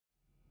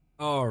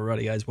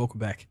Alrighty guys, welcome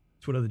back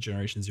to another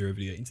Generation Zero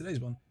video. In today's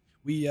one,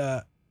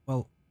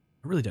 well,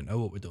 I really don't know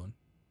what we're doing.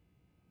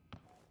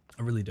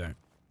 I really don't.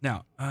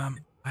 Now, I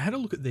had a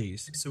look at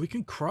these. So we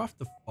can craft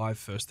the 5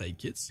 first aid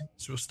kits.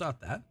 So we'll start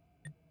that.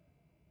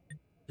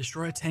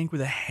 Destroy a tank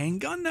with a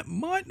handgun? That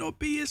might not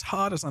be as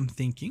hard as I'm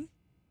thinking.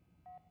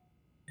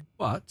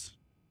 But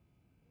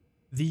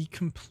the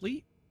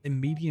complete a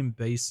medium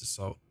base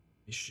assault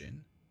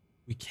mission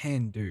we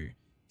can do.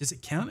 Does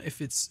it count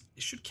if it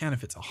should count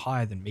if it's a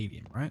higher than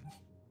medium, right?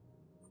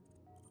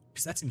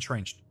 Because that's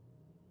entrenched.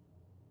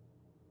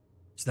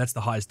 So that's the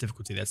highest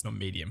difficulty, that's not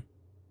medium.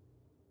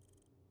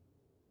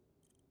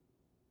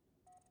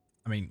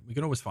 I mean, we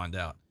can always find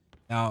out.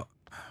 Now,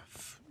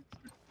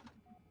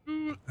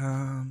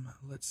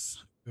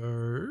 let's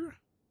go.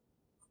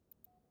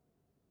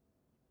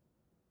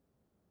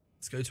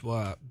 Let's go to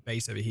our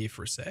base over here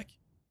for a sec.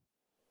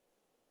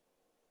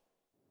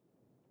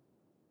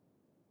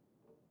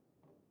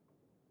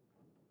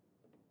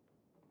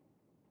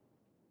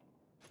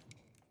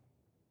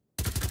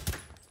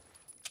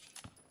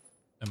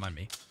 Don't mind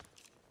me.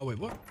 Oh wait,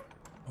 what?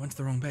 I went to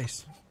the wrong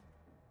base.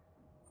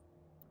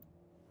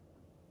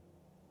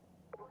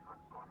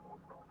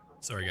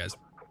 Sorry guys.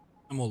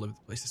 I'm all over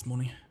the place this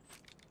morning.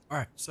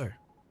 Alright, so. What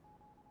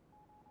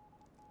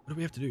do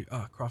we have to do?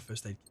 Ah, craft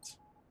first aid kits.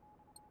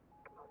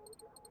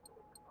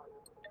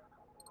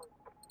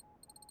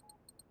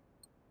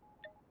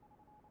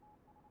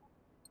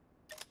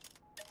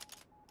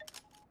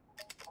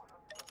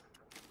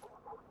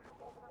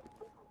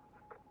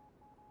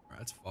 Alright,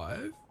 that's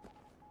 5.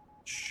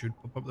 Should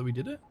pop up that we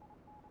did it.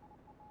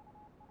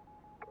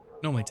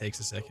 Normally takes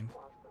a second.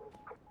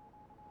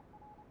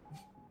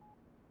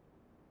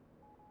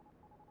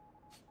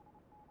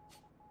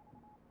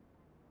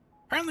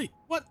 Apparently,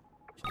 what?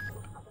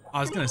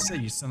 I was gonna say,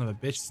 you son of a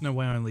bitch, there's no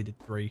way I only did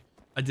 3.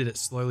 I did it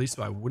slowly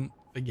so I wouldn't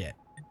forget.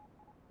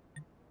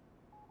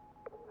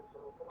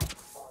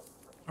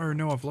 Oh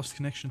no, I've lost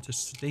connection to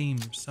Steam.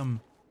 Some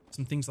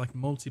things like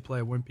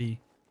multiplayer won't be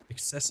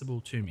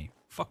accessible to me.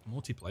 Fuck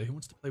multiplayer, who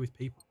wants to play with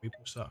people?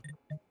 People suck.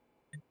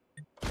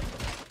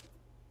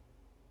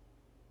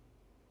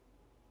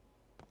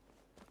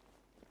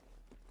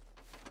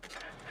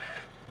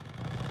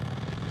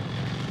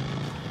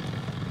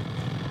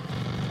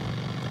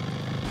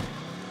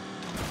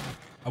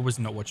 I was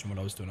not watching what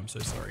I was doing, I'm so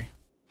sorry.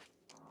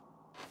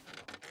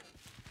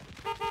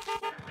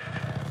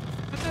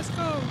 Let's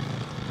go!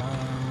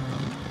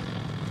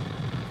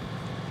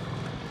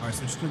 Alright,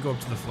 so I'm just gonna go up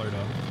to the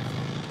floater.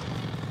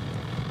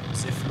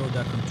 Se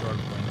floater control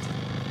point.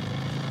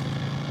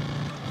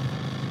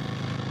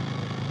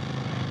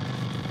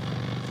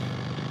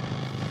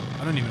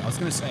 I was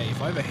gonna say, if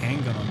I have a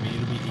handgun on me,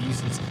 it'll be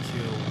easy to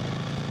kill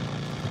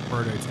the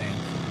proto tank.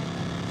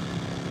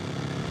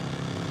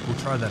 We'll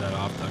try that out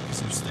after, because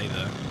he'll stay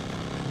there.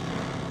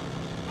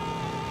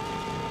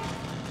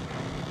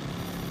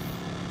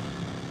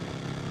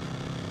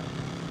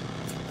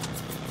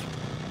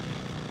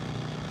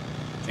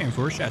 Same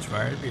for shots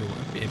fired, be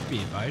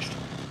advised.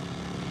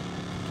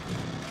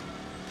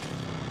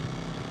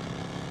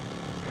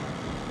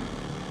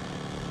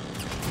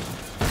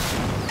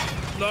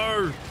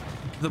 No!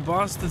 The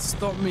bastard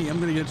stopped me, I'm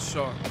gonna get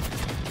shot.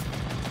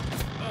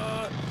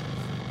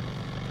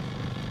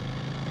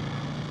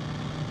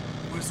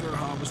 Where's there a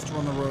harvester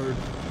on the road?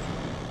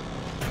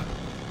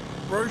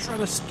 Bro tried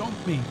to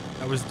stomp me.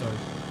 That was dope.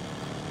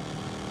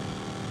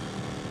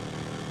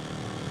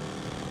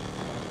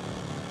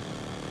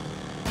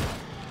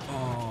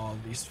 Oh,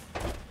 this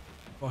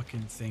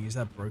fucking thing. Is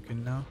that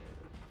broken now?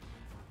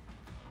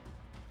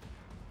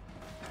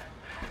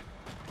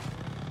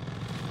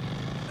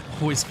 I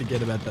always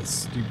forget about that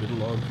stupid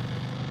log.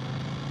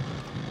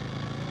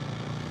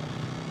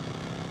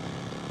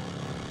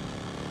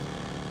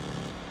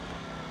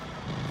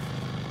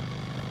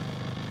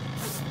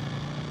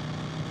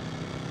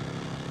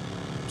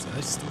 Are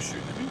they still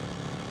shooting at me?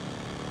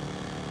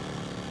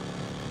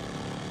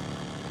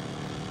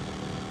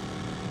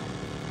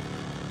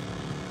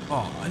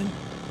 Oh,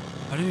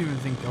 I don't even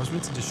think I was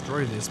meant to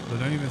destroy this, but I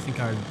don't even think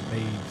I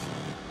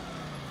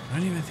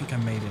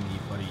made any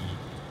bloody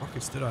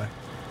rockets, did I?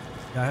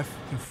 Yeah, I have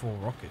fucking 4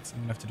 rockets.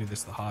 I'm gonna have to do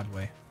this the hard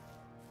way.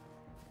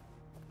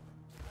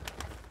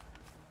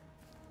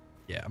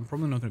 Yeah, I'm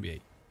probably not gonna be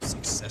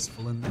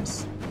successful in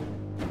this.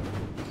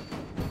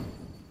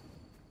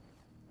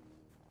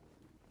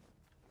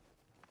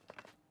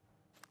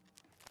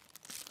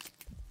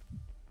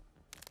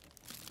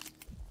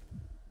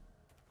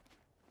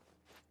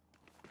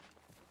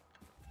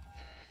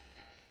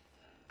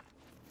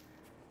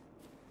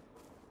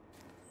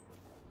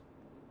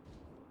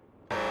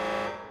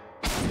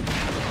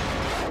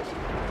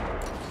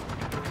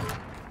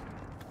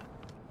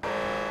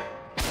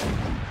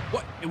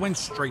 What? It went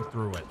straight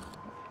through it.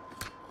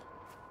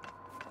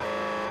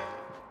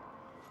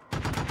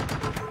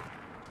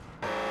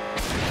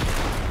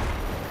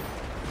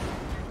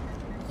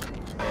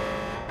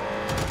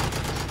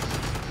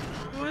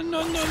 Oh,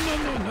 no,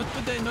 not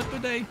today, not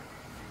today.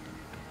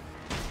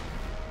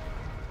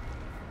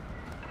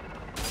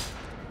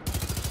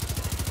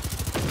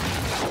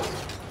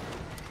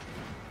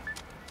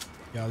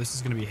 Yeah, this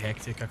is going to be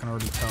hectic. I can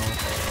already tell.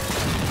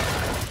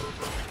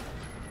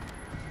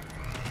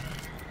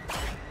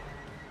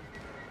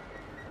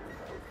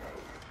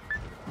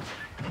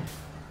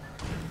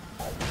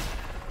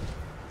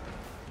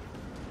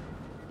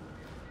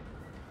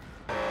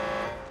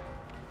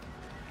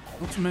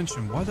 Not to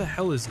mention, why the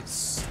hell is it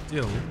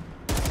still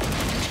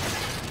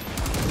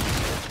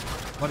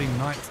bloody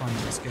nighttime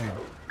in this game?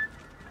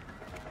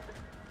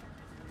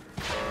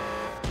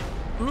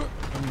 Ooh,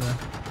 I'm there.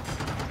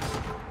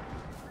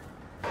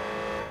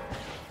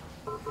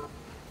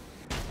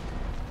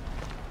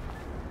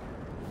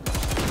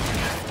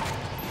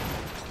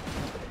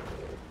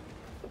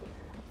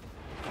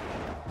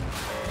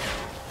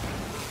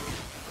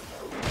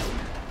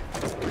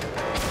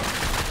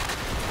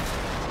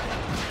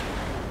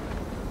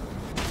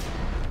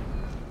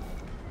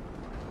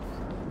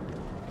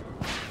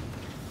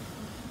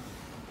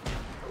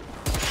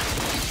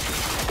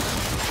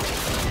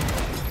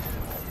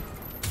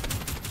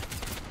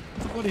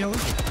 What the hell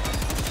is it?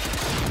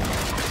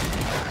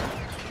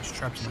 It's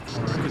trapped in the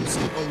corner. I couldn't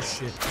see. Oh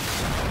shit.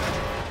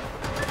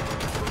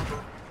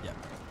 Yeah.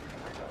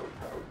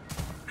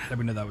 How did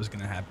we know that was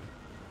gonna happen?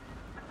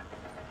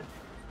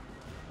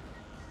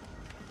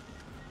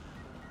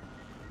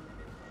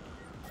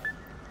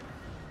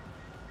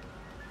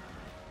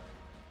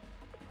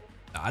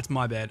 Nah, it's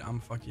my bad. I'm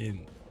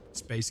fucking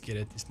space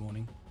cadet this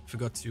morning.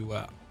 Forgot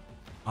to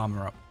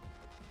armor up.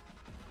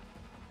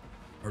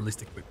 Or at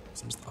least equip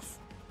some stuff.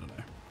 I don't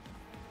know.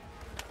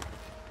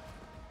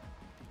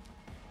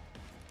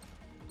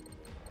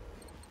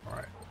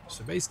 Alright,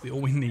 so basically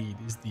all we need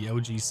is the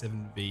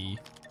LG-7V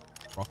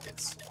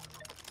rockets.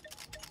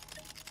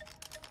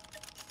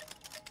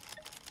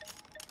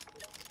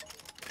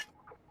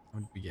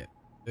 What did we get?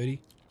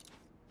 30?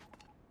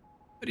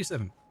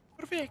 37.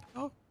 Perfect.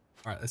 Oh.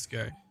 Alright, let's go.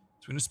 So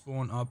we're going to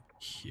spawn up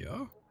here.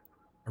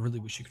 I really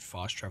wish you could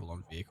fast travel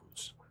on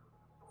vehicles.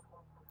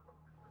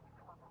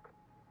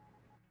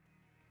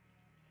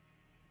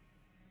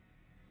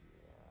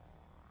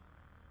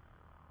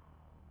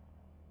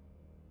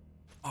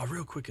 Oh,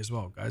 real quick as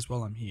well, guys,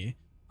 while I'm here.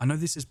 I know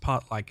this is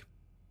part like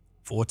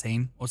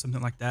 14 or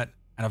something like that.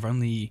 And I've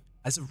only,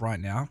 as of right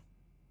now,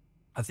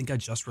 I think I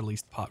just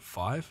released part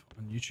 5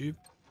 on YouTube.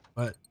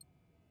 But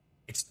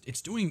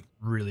it's doing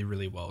really,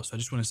 really well. So I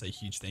just want to say a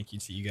huge thank you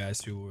to you guys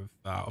who have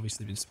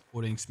obviously been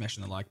supporting,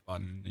 smashing the like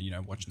button, you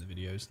know, watching the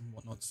videos and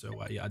whatnot. So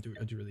yeah, I do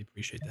really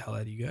appreciate the hell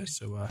out of you guys.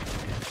 So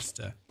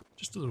yeah,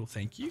 just a little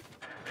thank you.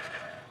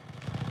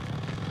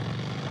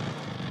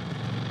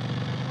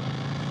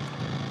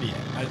 But yeah,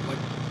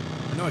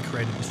 I know I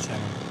created this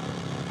channel,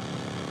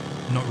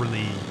 not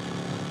really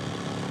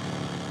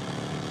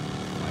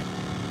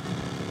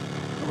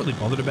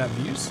bothered about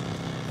views,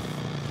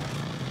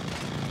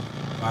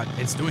 but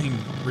it's doing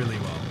really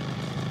well.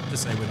 To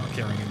say we're not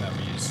caring about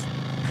views,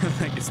 I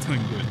think it's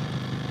doing good.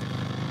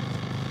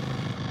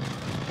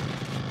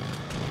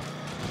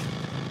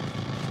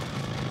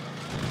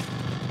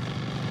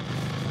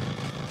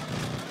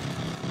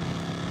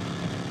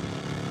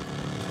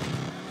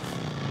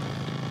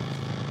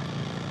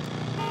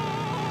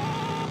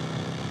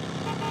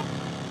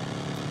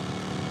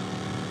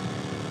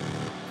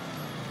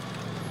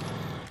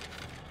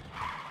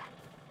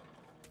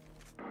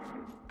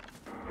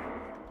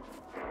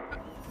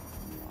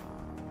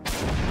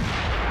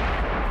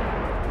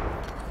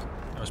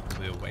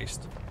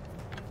 Waste.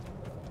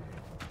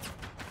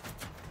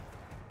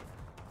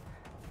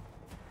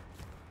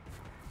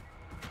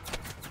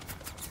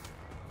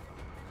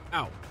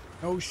 Ow.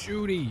 No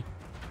shooty.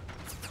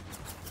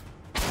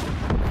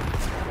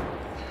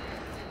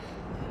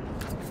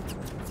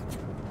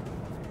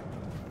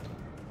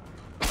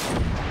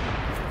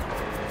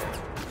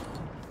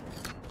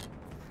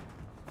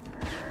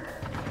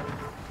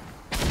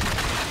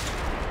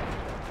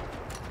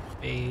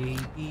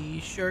 Baby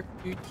shark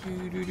doo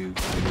doo doo doo.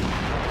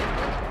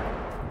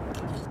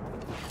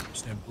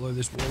 Just gonna blow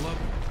this wall up.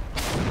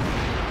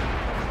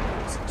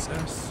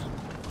 Success.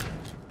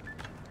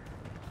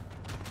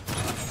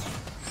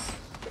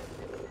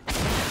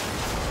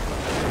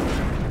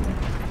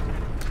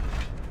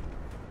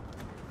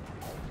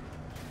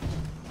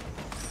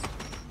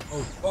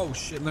 Oh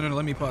shit, no,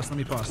 let me pass, Ouch.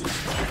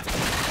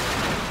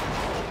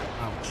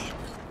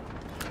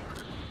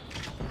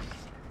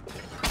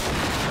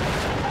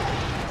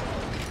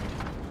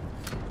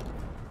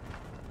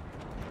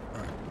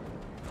 Alright,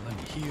 let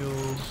me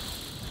heal.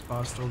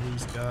 Past all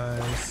these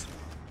guys.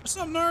 What's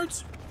up,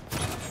 nerds?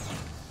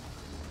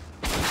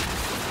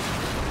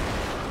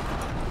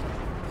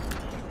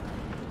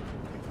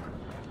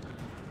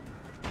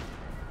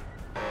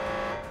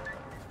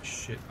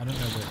 Shit, I don't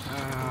know where.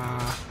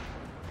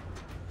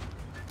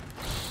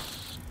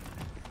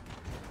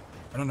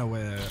 I don't know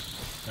where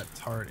that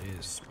turret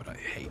is, but I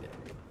hate it.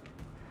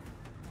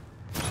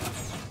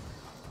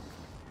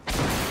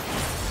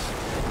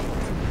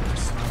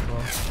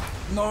 Sniper.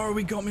 No,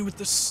 he got me with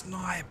the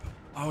snipe.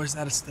 Oh, is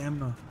that a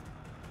stamina?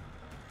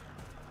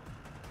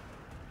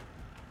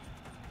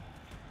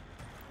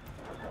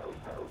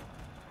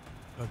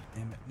 God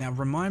damn it. Now,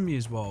 remind me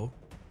as well.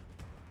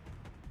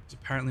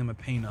 apparently I'm a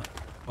peanut,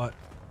 but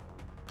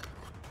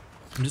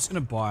I'm just gonna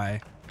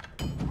buy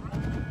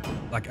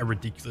like a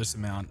ridiculous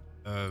amount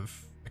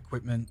of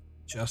equipment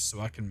just so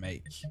I can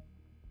make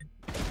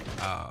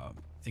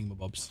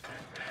thingamabobs.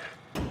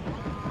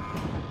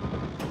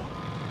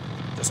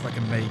 Just so I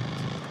can make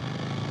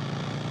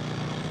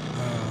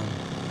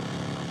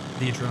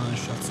the adrenaline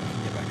shots so I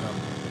can get back up.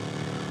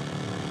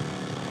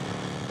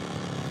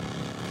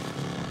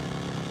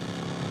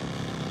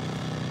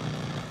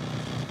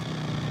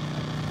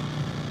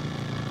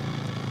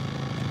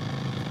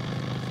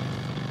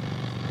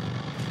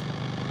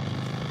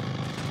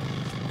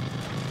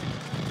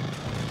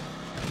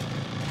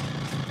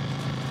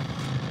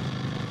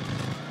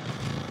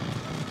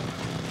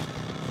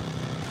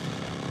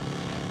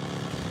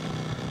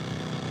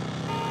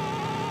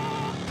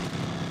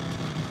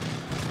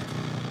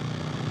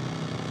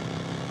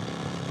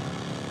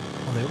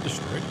 Oh, they all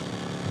destroyed?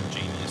 I'm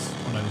genius.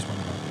 Oh no, there's one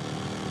more.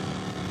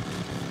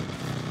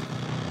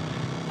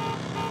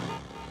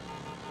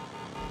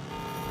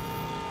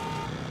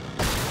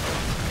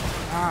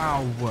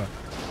 Ow!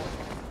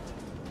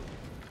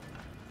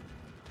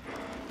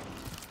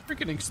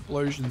 Freaking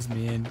explosions,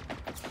 man.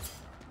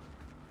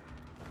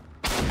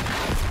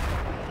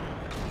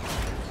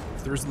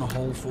 If there isn't a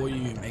hole for you,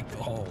 you make the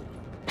hole.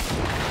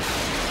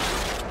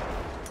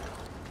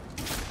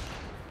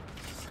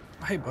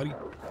 Hey, buddy.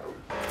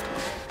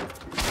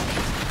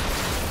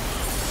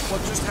 What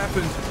just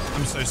happened?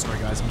 I'm so sorry,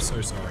 guys. I'm so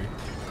sorry.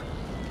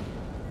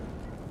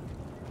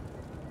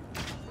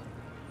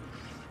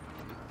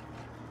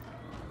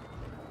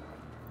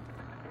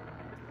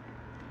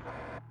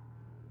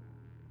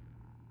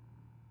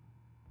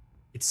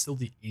 It's still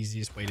the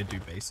easiest way to do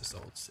base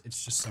assaults.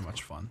 It's just so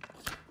much fun.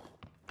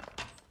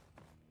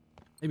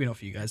 Maybe not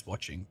for you guys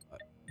watching,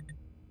 but...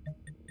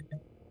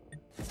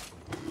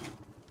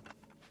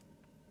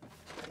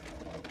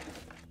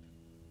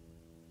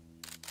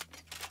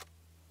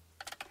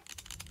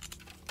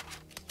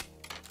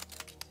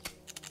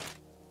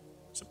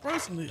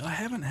 Surprisingly, I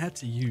haven't had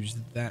to use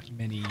that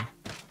many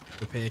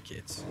repair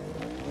kits.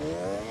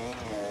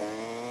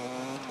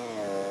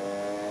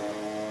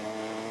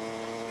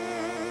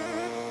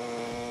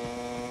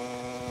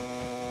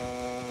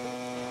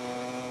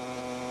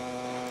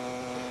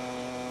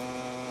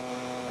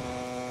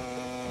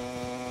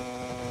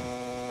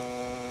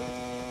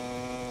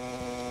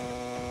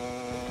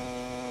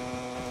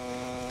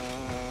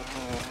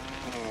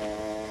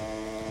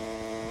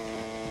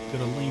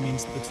 Gotta lean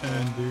into the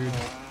turn, dude.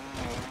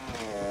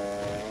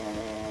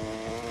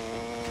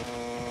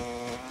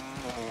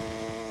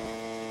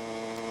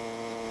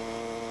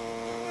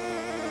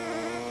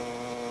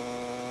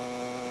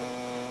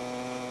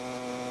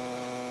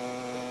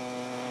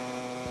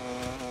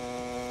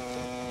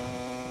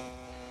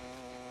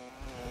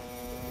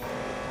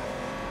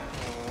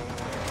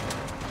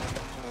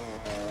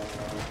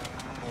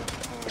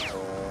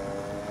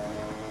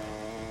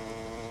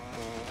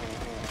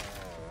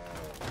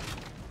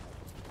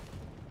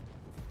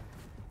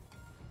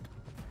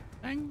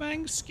 Bang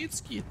bang skid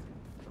skid.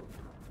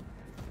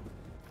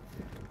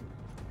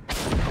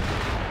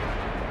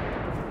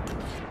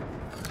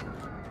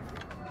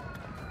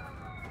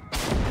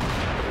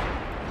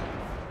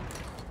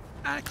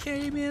 I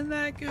came in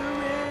like a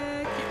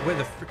wreck. Where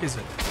the frick is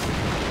it?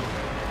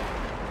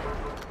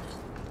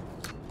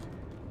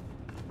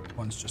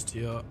 One's just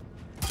here.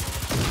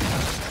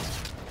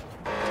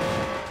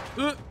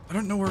 I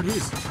don't know where it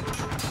is.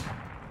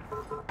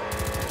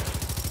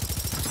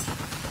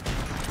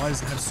 Why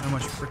does it have so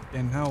much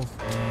frickin' health?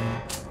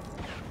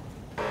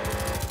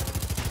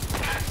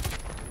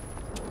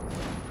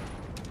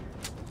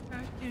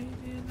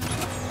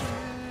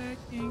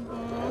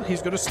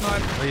 He's got a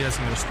sniper. Oh, he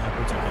hasn't got a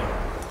sniper. It's okay.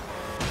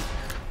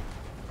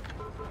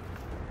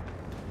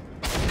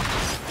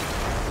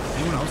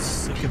 Anyone else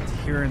sick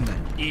of hearing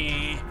that?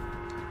 Yeah.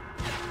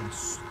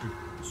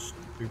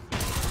 Stupid.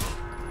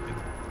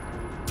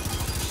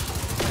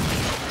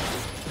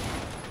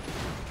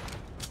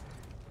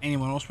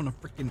 Anyone else want to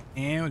freaking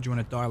air, or do you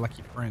want to die like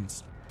your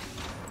friends?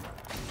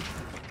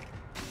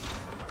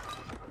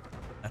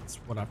 That's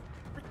what I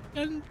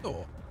freaking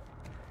thought.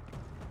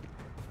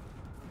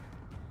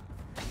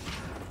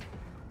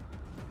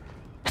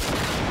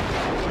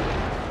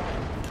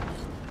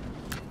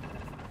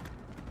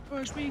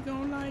 First we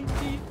gon' light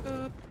it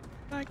up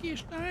like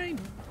it's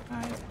dynamite.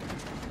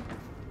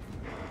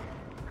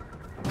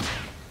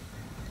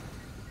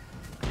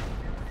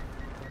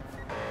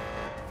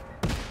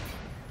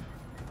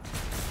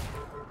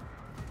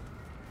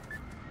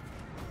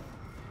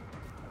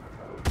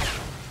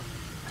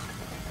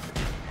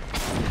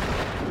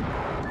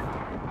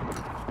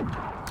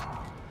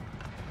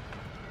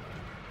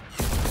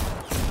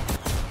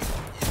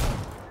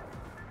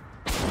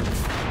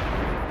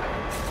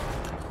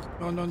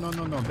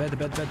 No. Bed.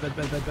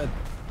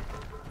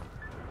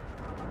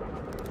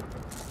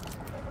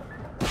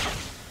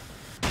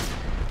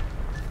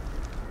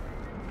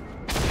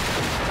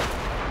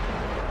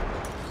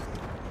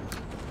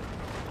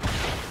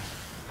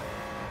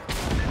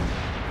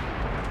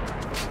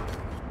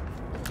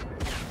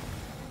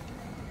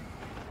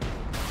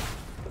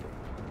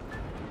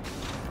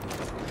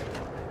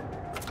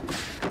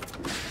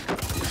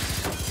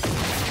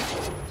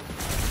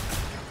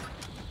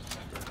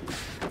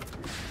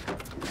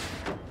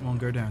 on,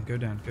 go down, go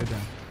down, go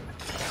down.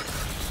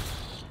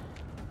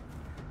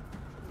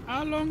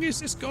 How long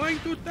is this going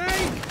to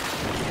take?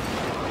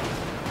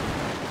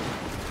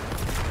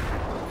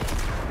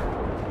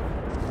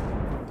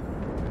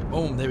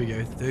 Boom, there we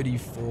go.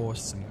 34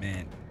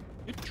 cement.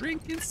 You're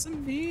drinking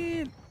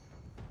cement.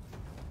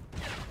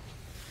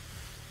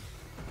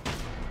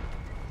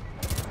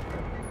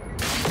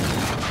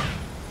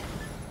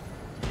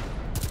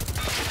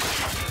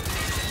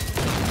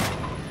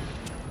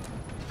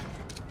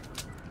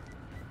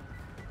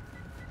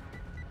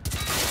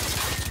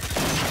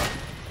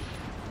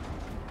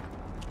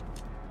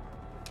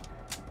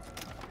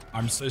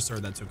 I'm so sorry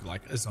that took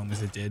like as long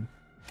as it did.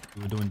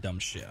 We were doing dumb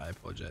shit. I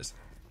apologize.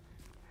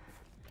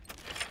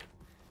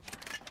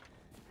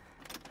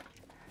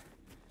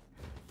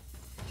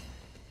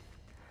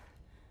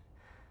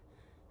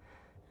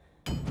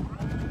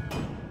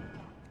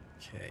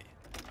 Okay.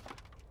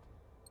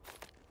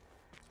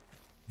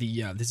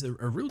 There's a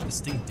real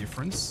distinct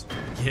difference,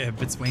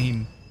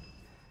 between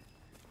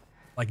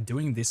like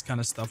doing this kind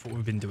of stuff, what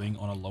we've been doing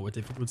on a lower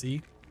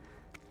difficulty.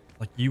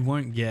 Like you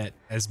won't get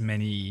as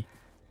many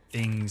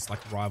things like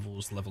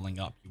rivals leveling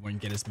up. You won't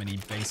get as many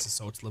base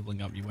assaults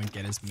leveling up. You won't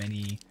get as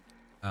many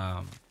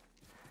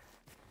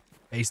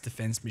base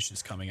defense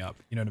missions coming up.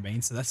 You know what I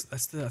mean? So I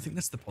think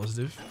that's the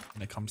positive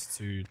when it comes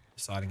to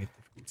deciding a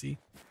difficulty.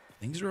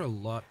 Things are a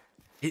lot.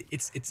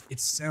 It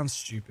sounds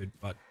stupid,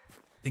 but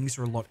things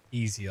are a lot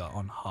easier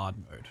on hard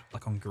mode,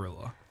 like on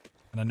Gorilla.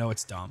 And I know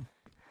it's dumb.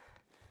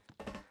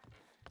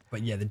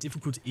 But yeah, the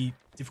difficulty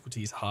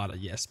is harder,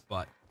 yes,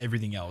 but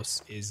everything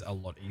else is a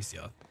lot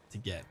easier to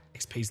get.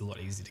 XP is a lot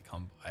easier to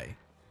come by.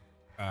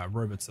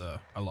 Robots are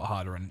a lot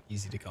harder and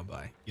easy to come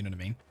by. You know what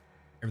I mean?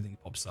 Everything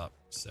pops up.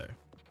 So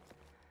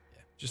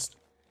yeah, just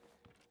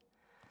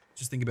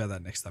think about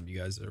that next time you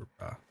guys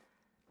are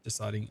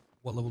deciding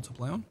what level to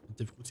play on,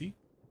 difficulty.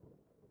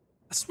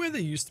 I swear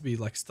there used to be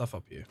like stuff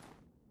up here.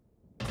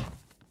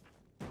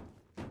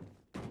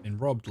 Been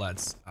robbed,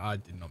 lads. I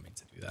did not mean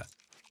to do that.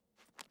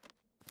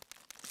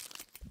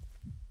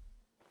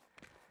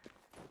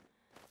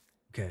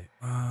 Okay,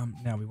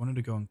 now we wanted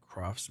to go and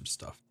craft some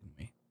stuff, didn't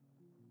we?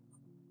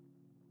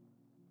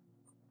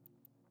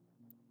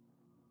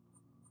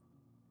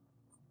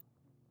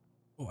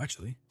 Oh,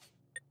 actually.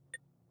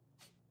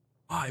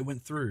 Ah, it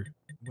went through.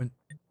 Wait,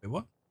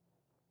 what?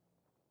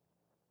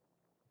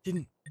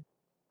 Didn't.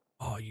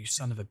 Oh, you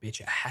son of a bitch.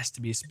 It has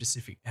to be it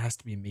has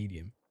to be a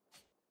medium.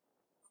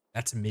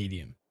 That's a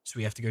medium. So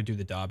we have to go do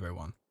the Darbo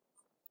one.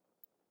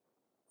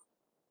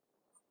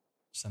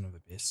 Son of a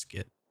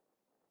biscuit.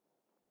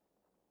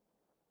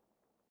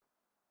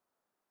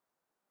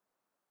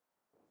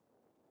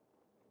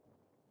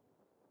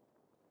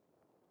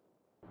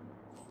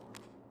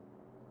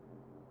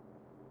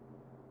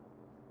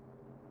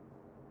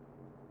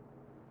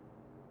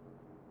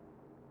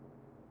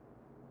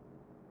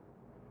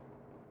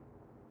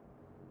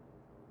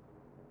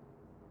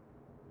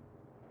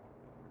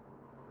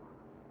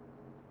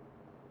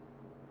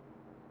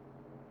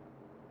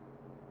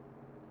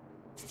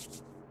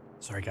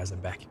 Sorry guys, I'm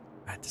back.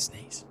 I had to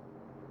sneeze.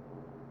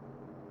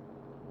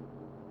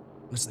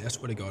 Honestly, I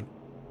swear to God,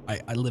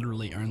 I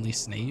literally only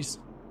sneeze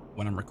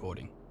when I'm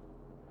recording.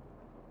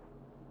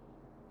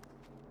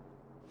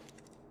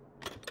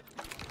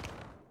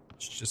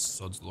 It's just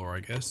sod's law, I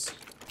guess.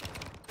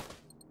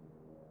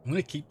 I'm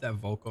gonna keep that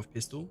Volkov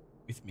pistol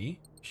with me,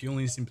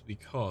 purely and simply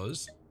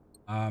because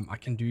I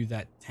can do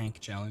that tank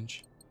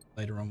challenge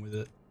later on with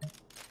it.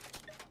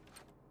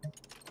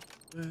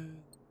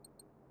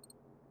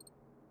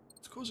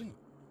 It's causing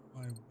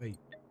my weight.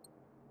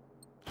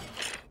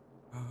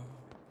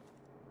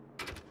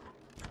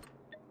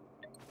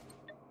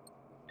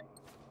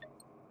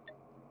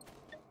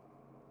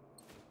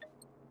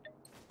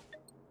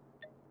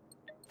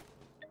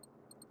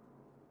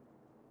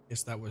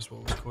 Guess that was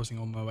what was causing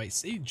all my weight.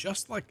 See,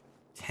 just like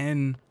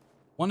 10,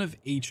 one of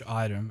each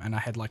item, and I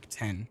had like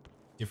 10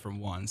 different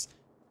ones,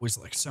 was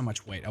like so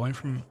much weight. I went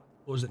from,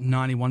 what was it,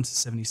 91 to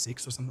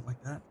 76 or something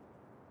like that.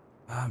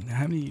 Now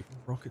how many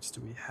rockets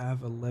do we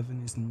have?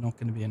 11 is not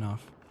going to be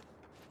enough.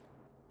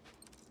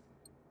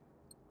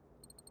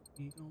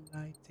 We don't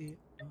light it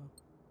up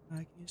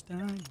like it's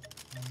time.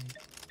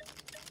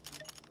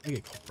 I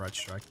get copyright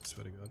strike, I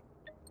swear to God.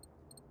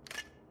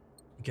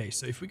 Okay,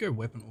 so if we go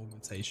weapon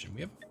augmentation,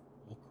 we have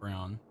a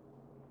 4-crown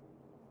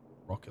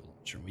rocket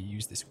launcher, and we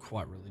use this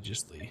quite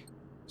religiously.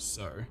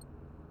 So,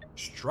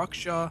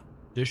 structure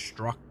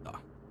destructor.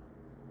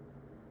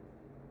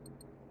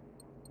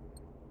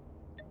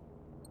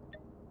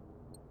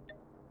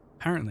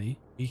 Apparently,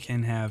 we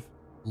can have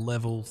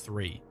level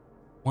 3,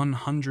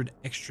 100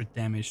 extra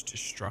damage to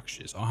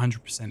structures,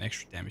 100%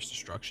 extra damage to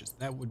structures.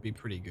 That would be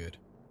pretty good.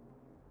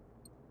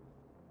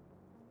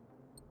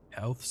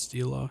 Health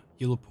stealer,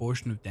 heal a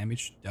portion of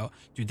damage dealt.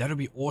 Dude, that would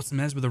be awesome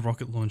as with a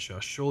rocket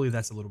launcher. Surely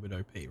that's a little bit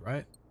OP,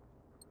 right?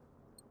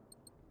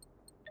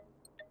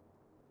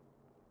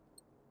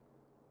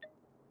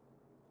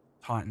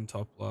 Titan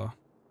toppler.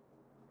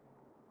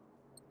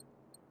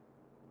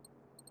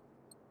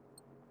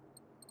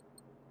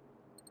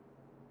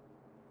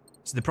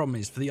 So the problem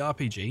is for the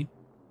RPG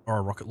or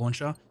a rocket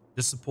launcher,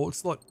 the support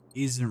slot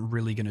isn't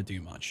really going to do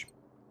much.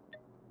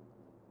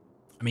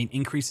 I mean,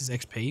 increases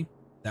XP,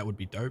 that would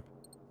be dope.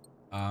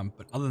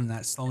 But other than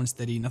that, slow and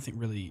steady, nothing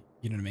really,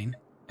 you know what I mean?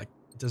 Like,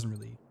 it doesn't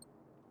really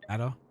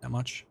matter that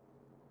much.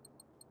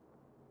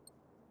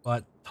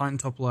 But Titan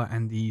Toppler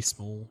and the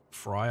small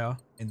fryer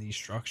and the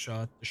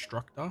structure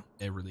destructor,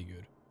 they're really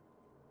good.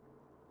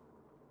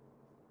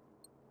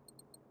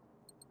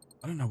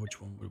 I don't know which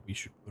one we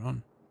should put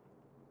on.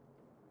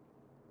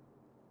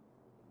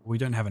 We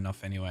don't have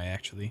enough anyway,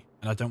 actually.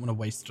 And I don't want to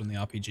waste it on the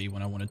RPG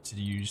when I wanted to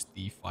use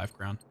the 5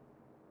 crown.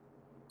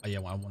 Oh yeah,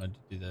 well, I wanted to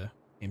do the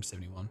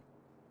M71.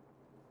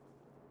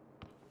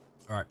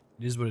 Alright,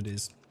 it is what it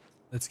is.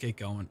 Let's get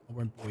going. I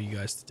won't bore you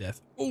guys to death.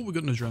 Oh, we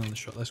got an adrenaline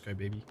shot. Let's go,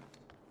 baby.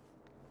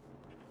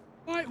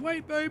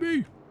 Wait, baby!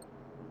 You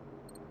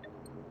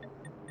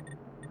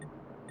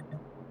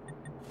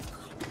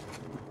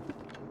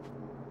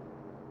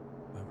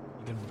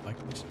get on the bike,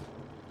 please.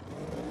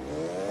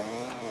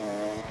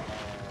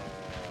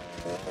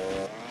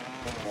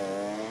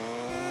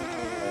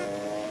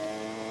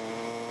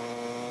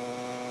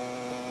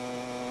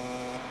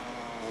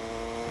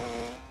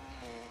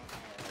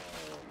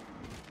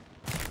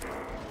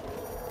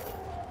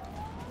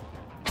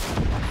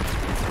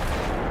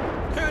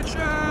 Catch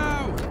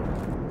out!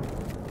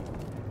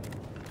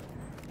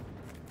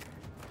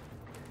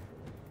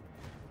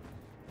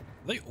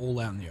 Are they all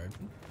out in the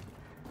open?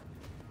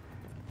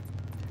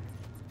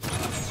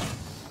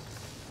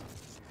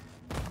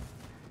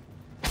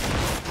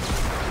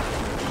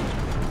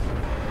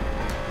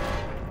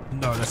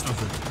 No, that's not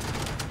good.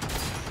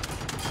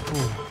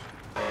 Ooh.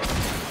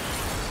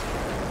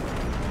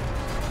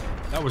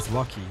 That was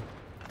lucky.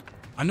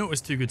 I knew it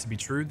was too good to be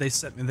true. They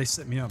set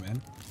me up,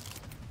 man.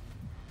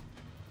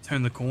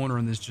 Turn the corner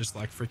and there's just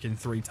like freaking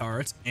 3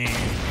 turrets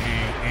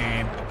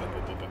and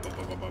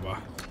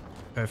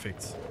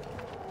perfect.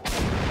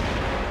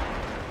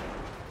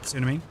 See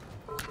what I mean?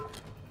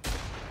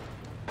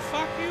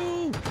 Fuck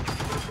you!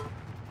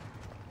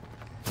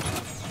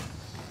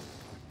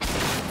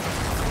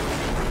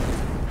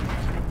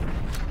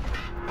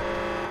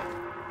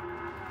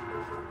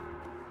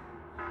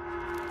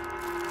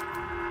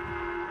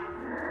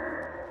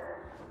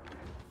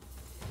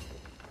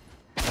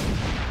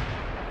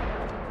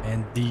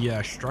 And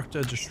the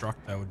structure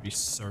destructor would be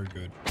so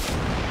good.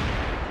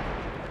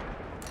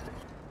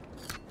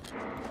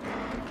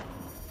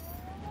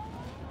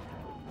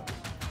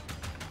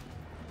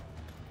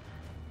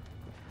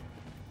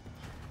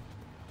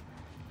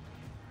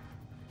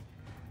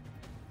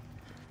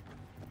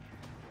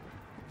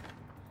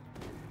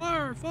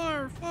 Fire,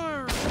 fire,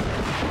 fire!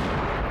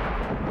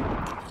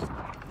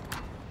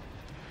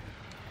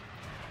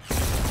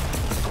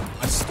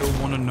 I still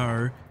want to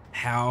know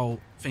how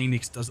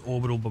Phoenix does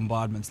orbital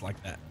bombardments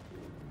like that.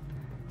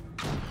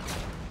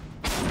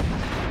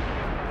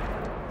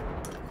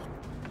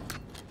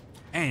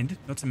 And,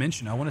 not to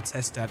mention, I want to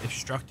test out if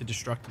Structure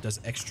Destructor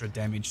does extra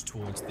damage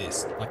towards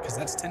this. Like, because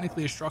that's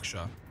technically a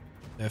structure.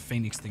 The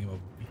Phoenix thing will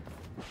be.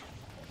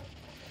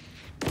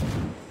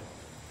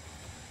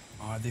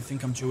 Oh, they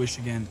think I'm Jewish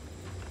again.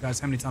 Guys,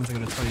 how many times I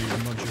gotta tell you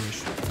I'm not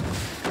Jewish?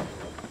 Come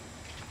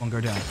on, go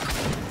down.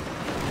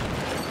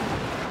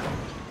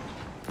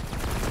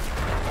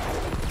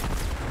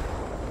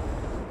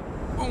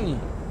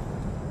 Boom.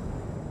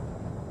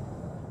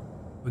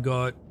 We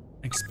got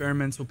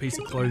experimental piece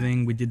of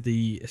clothing. We did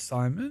the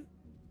assignment.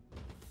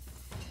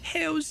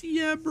 Hells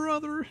yeah,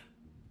 brother.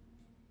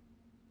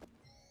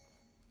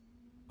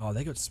 Oh,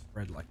 they got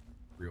spread like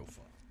real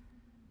far.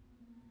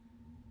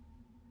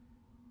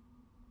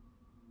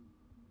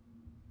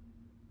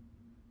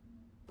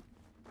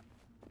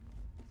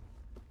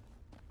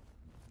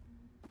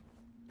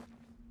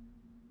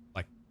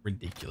 Like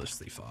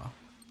ridiculously far.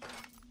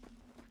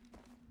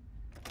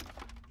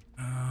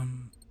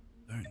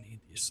 Don't need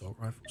the assault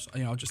rifle. So,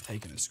 yeah, I'll just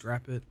take it and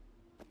scrap it.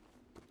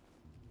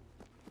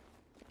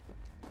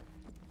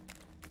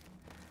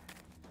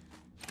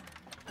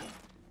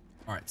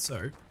 Alright,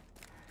 so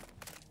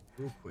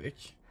real quick,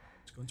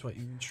 let's go into our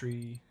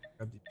inventory,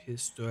 grab the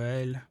pistol,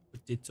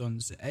 put it on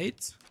the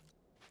 8.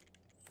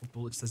 What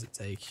bullets does it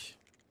take?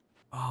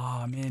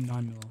 Ah, oh, man,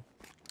 9mm.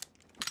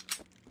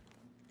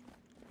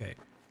 Okay.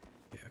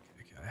 Okay.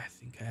 I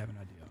think I have an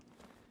idea.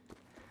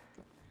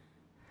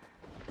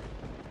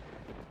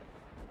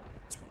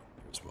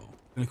 As well.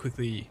 I'm gonna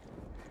quickly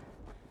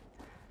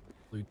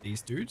loot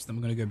these dudes, then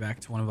we're gonna go back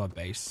to one of our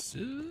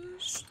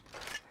bases.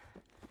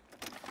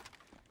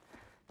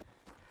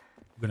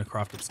 I'm gonna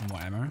craft up some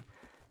more ammo.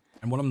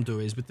 And what I'm gonna do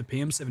is with the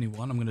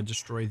PM71, I'm gonna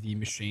destroy the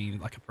machine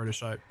like a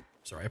prototype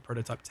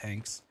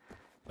tank's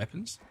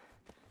weapons.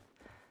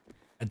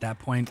 At that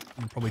point,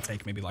 it'll probably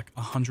take maybe like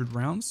 100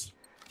 rounds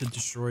to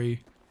destroy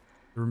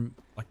the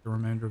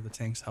remainder of the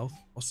tank's health,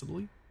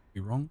 possibly. Be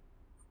wrong.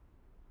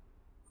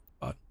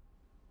 But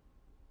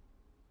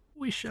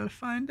we shall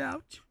find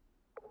out.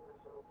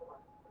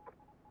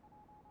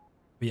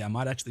 But yeah, I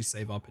might actually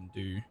save up and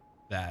do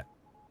that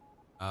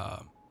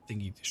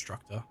thingy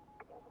destructor.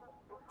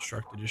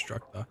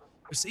 Destructor.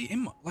 See,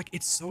 like,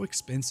 it's so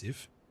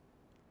expensive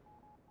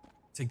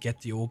to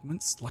get the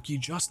augments. Like,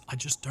 I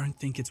just don't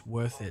think it's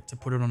worth it to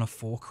put it on a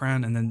 4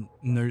 crown and then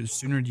no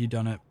sooner you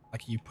done it,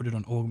 like you put it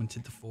on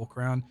augmented to 4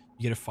 crown,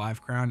 you get a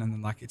 5 crown and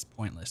then like it's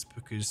pointless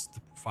because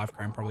the 5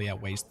 crown probably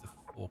outweighs the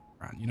 4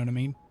 crown. You know what I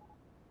mean?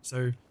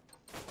 So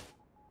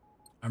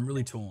I'm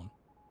really torn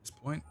at this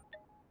point.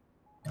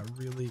 I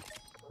really,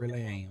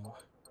 really am.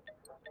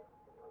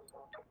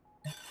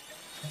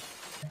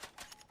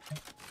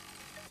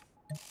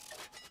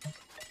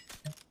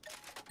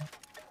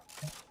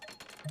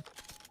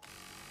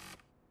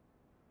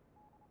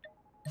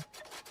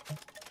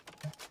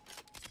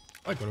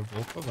 I got a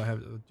Volkov. I have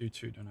to do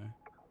 2, don't I?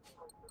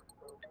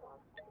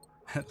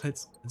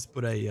 let's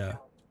put a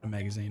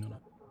magazine on it.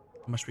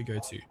 How much we go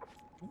to?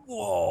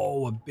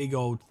 Whoa, a big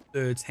old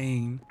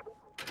 13.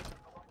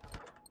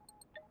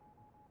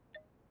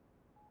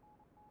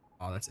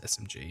 Oh, that's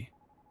SMG.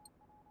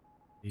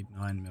 Need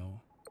 9mm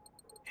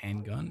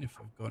handgun if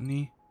I've got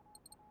any.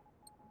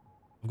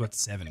 I've got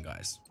 7,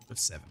 guys. I've got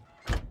 7.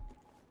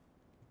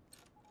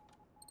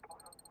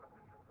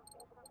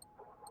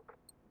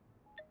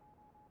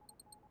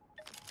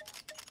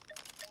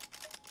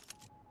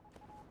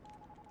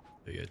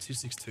 There you go,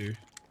 262.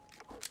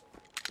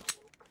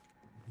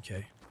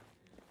 Okay.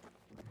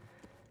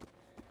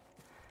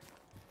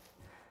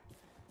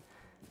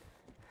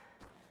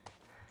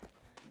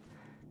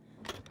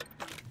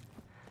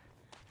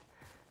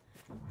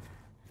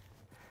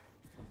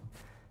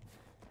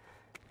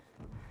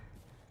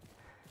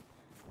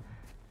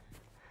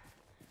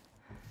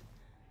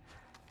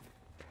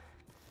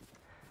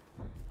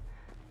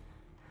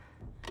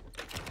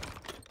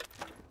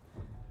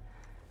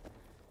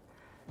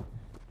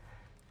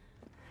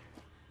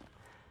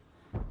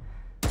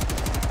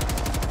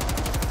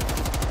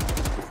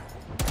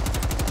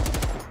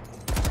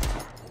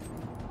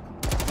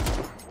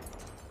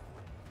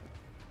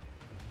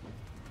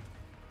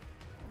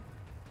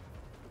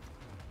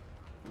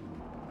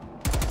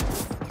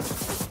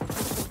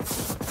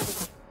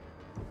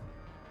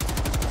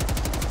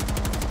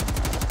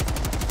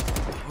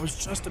 I was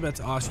just about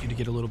to ask you to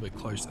get a little bit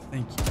closer.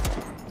 Thank you.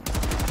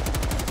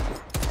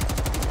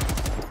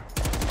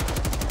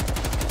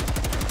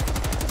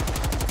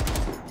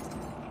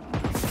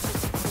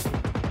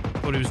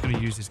 Thought he was going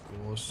to use his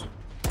gauze.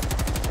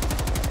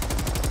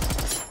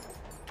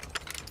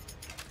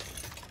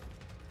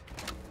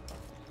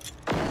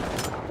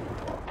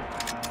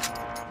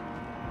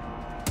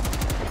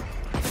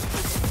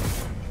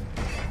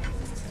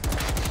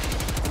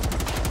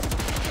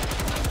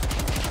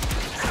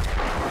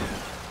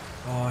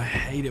 I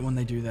hate it when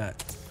they do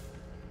that.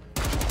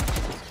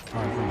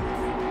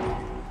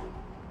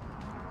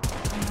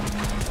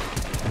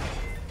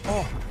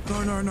 Oh,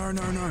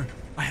 no.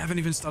 I haven't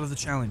even started the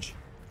challenge.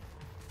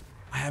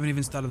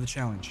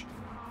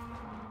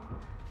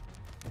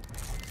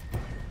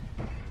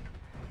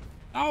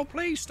 Oh,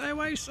 please stay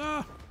away,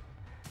 sir.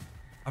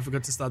 I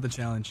forgot to start the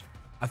challenge.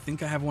 I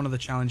think I have one of the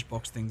challenge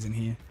box things in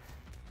here.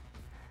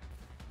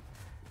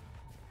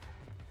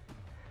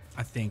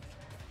 I think.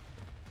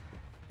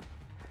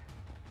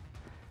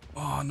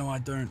 Oh, no, I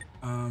don't.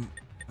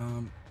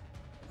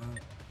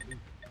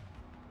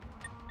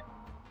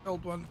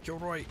 Held one,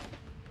 Kilroy.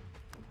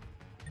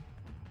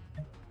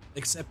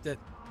 Accept it.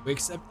 We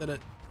accepted it.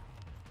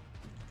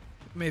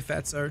 Come here,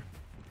 fatso.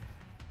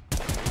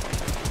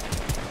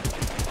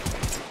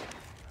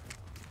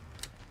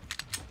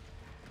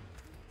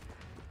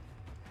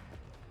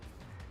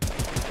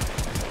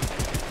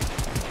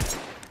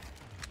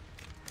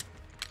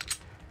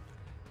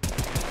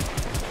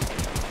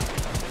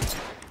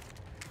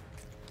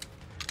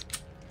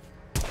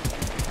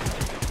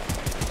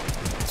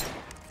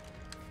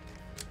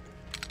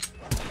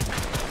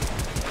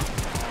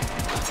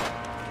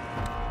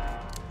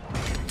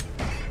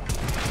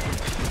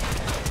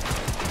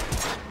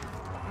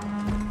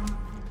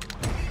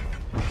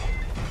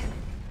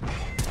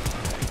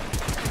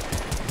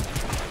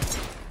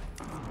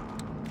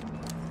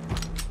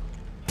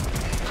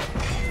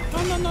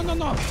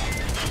 No.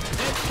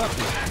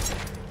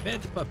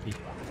 Bad puppy.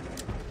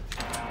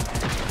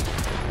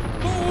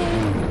 Oh!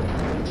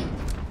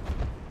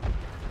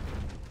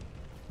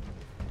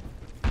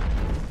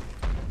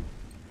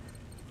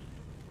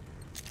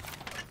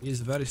 He is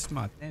very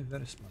smart, eh?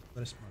 Very smart.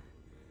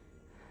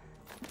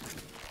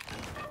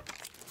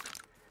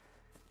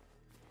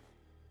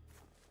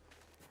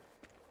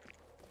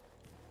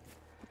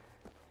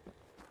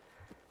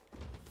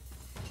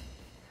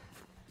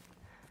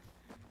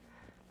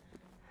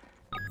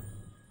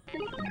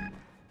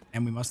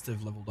 And we must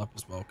have leveled up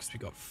as well because we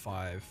got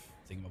 5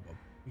 thingamabob.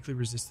 Weekly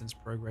resistance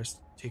progress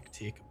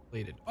tier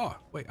completed. Oh,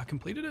 wait, I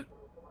completed it?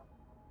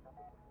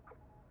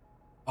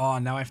 Oh,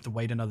 now I have to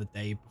wait another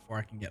day before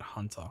I can get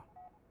Hunter.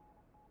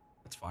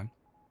 That's fine.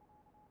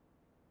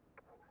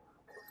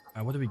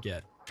 What do we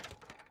get?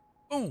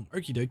 Boom,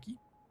 okie dokie.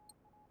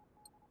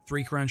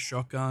 3 crown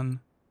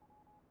shotgun.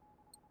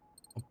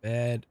 Not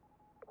bad.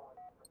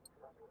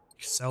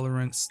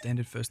 Accelerant,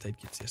 standard first aid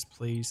kits, yes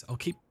please. I'll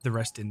keep the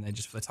rest in there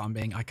just for the time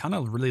being. I kind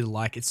of really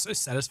like, it's so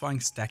satisfying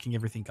stacking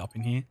everything up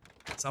in here.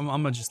 So I'm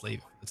gonna just leave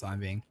it for the time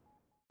being.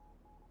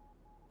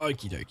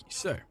 Okie dokie,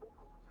 so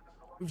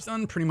we've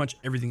done pretty much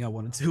everything I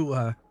wanted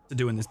to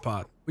do in this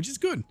part, which is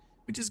good,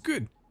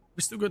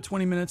 We've still got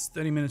 20 minutes,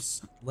 30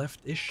 minutes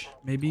left-ish,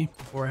 maybe,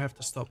 before I have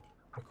to stop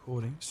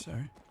recording, so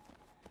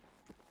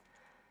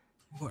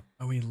what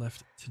are we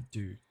left to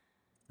do?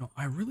 No,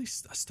 I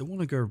still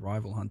want to go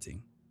rival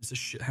hunting. Is this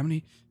shit, how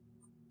many?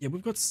 Yeah,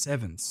 we've got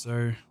 7,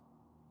 so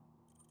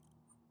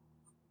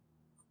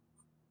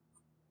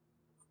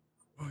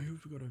oh, who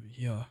have we got over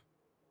here?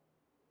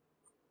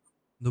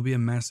 There'll be a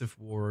massive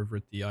war over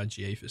at the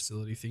IGA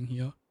facility thing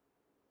here.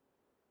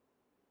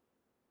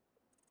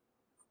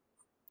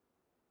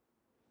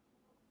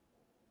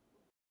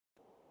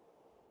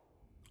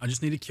 I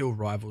just need to kill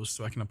rivals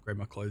so I can upgrade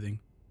my clothing.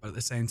 But at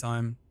the same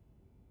time,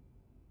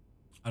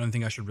 I don't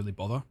think I should really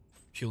bother.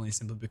 Purely and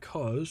simply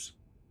because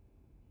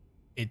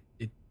it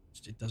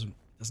doesn't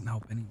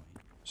help anyway.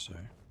 So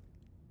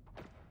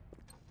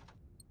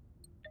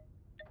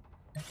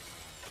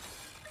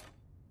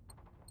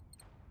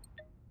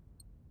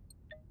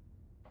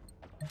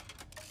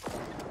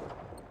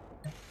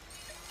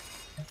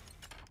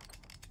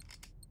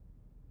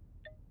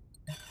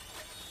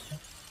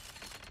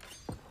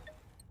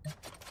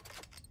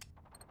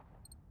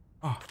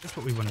oh, that's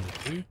what we wanted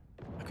to do.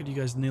 How could you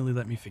guys nearly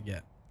let me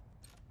forget?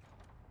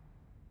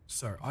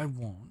 So I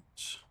want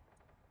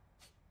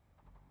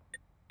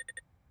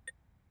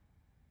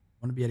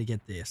to be able to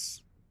get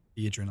this,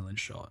 the adrenaline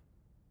shot.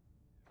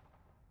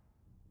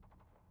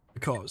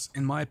 Because,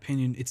 in my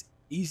opinion, it's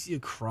easier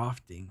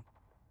crafting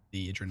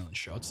the adrenaline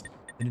shots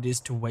than it is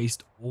to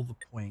waste all the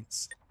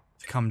points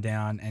to come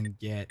down and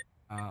get,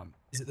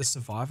 is it the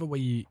survivor where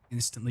you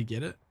instantly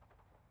get it?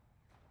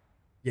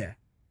 Yeah.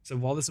 So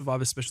while the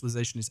survivor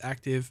specialization is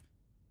active,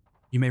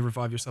 you may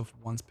revive yourself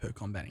once per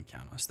combat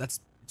encounter. So it's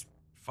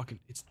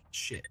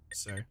shit.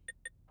 So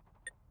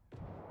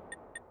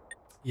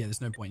yeah,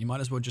 there's no point. You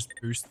might as well just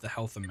boost the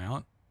health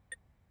amount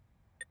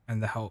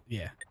and the health.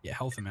 Yeah,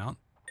 health amount.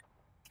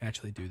 Can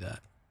actually do that.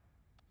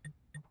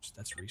 So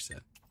that's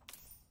reset.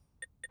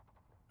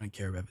 I don't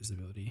care about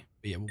visibility,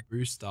 but yeah, we'll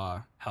boost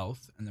our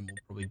health and then we'll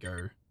probably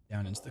go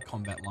down into the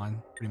combat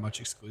line pretty much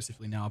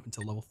exclusively now up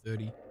until level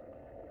 30.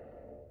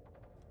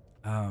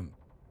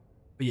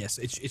 But yes,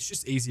 it's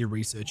just easier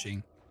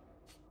researching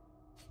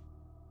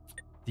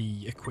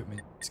the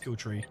equipment skill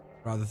tree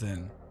rather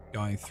than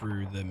going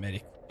through the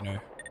medic, you know,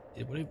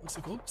 what's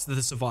it called? So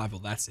the survival,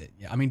 that's it.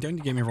 Yeah, I mean, don't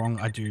get me wrong,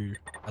 I do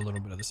a little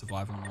bit of the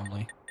survival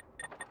normally.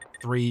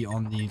 3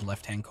 on the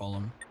left-hand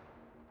column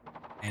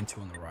and 2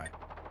 on the right.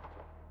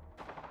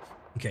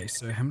 Okay,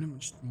 so how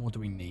much more do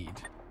we need?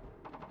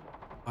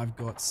 I've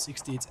got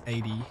 60, it's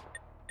 80.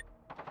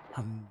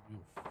 Oh,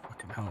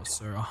 fucking hell,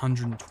 so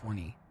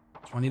 120.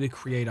 So I need to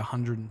create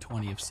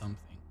 120 of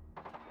something.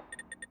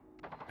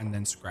 And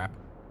then scrap it.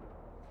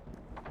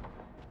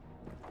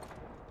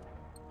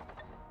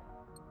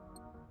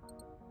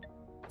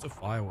 It's a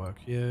firework,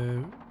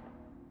 yeah.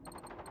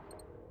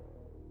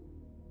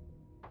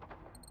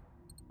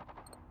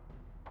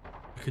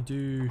 I could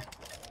do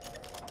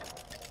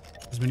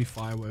as many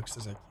fireworks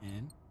as I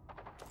can.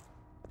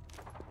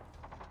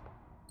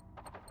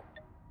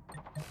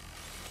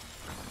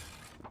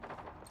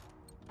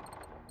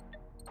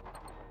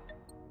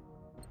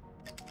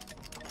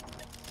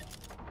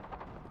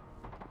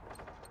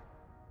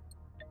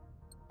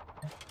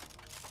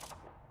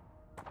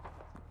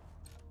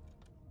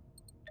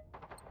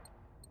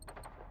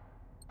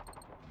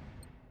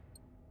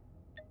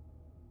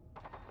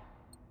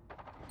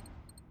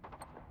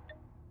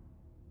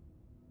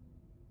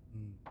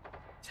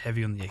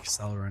 Heavy on the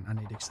accelerant. I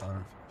need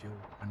accelerant for fuel,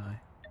 don't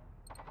I?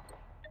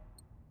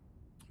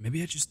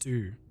 Maybe I just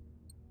do.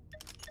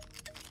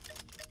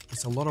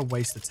 It's a lot of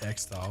wasted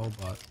textile,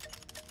 but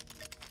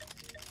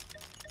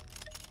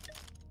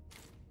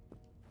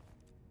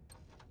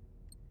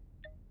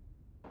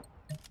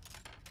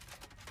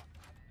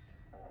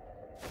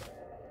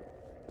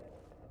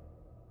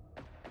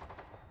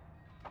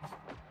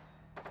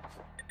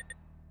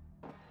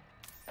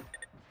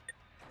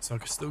so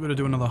I still got to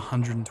do another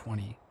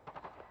 120.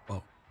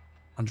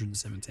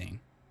 117,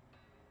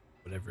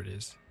 whatever it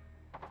is.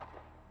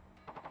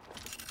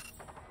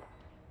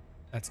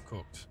 That's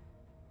cooked.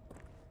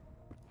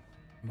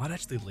 I might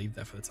actually leave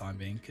that for the time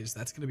being because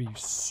that's going to be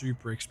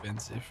super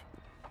expensive.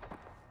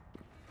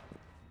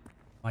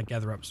 Might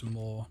gather up some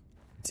more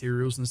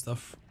materials and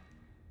stuff.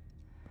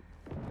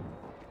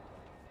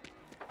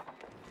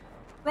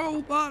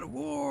 Robot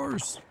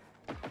Wars!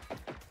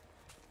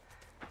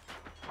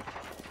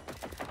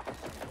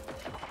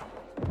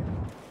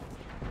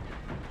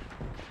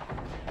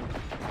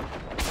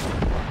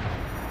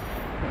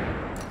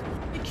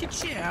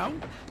 Ciao.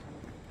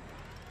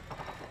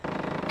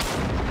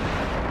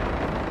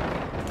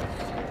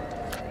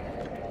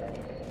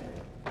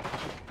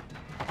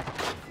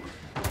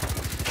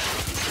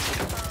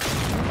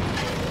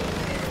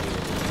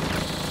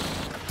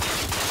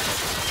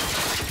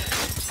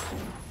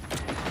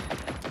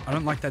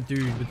 don't like that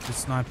dude with the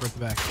sniper at the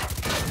back.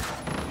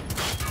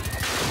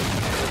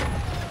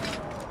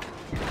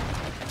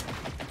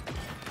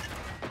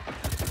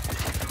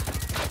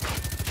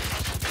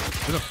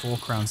 With a 4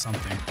 crown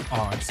something.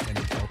 Oh,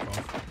 extended talk off.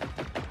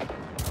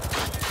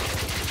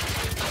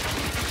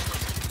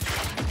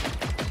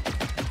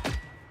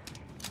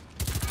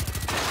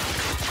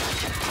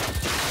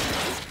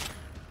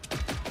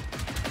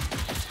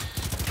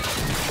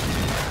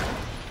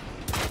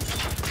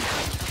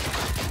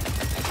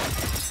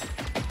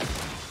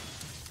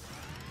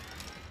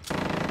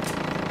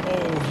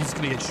 Oh, he's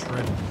gonna get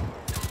shredded.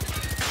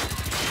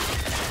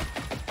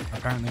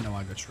 Apparently, no,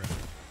 I got shredded.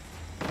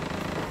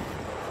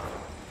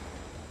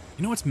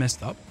 You know what's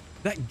messed up?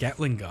 That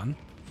Gatling gun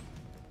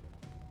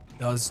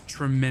does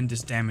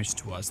tremendous damage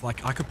to us.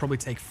 Like, I could probably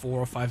take 4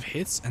 or 5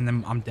 hits and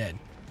then I'm dead.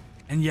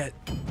 And yet,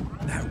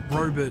 that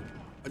robot,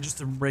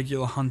 just a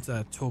regular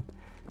hunter, took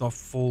the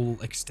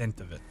full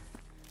extent of it.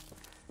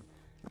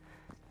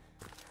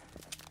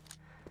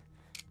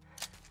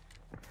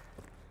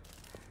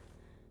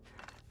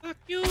 Fuck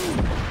you!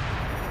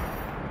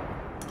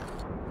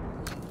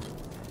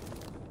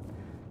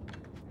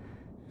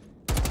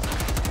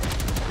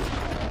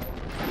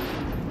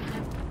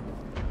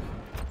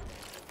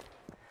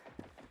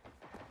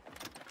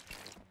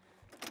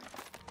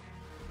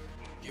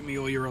 Give me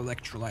all your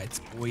electrolytes,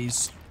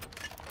 boys.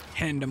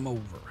 Hand them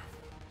over.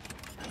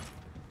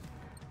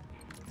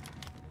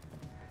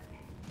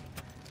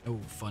 No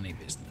funny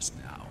business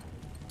now.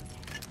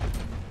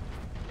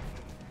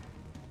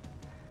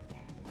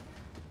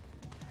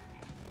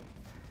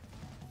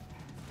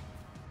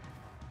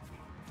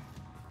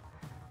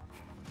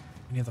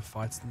 Any other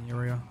fights in the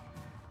area?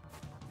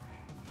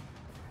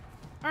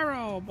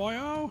 Arrow,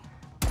 boyo!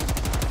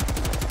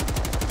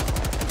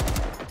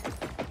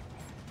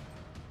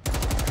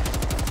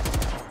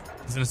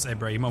 I was gonna say,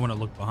 bro, you might want to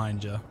look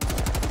behind you.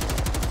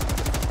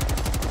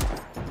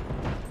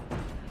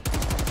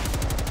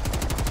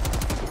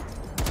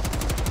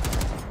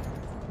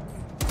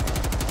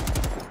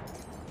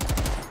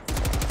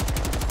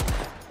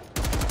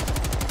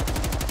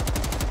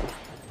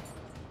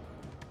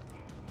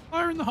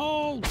 Fire in the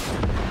hole!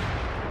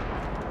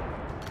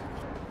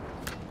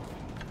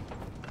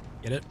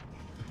 Get it?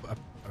 I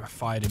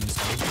fired him in his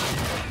face.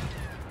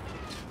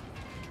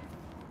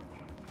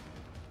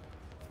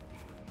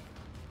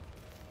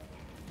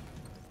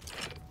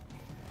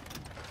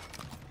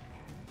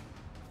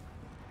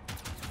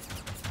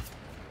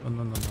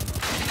 No.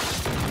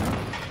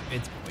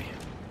 It's boy.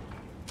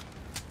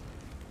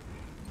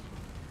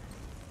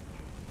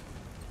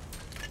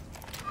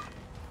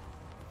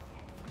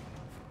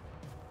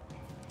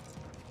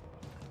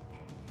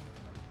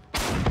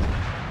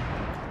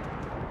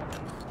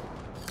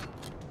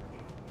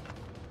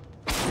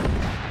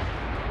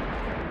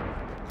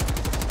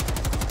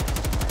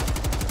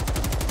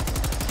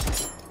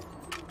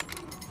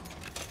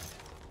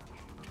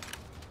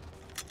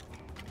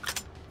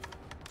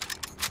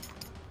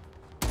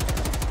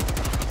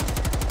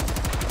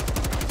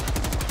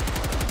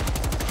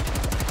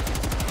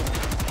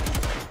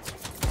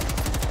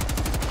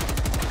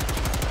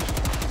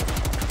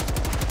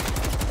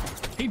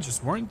 He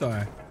just weren't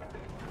there.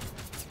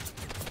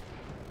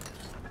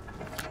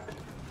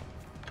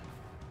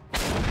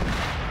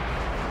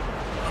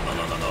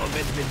 No.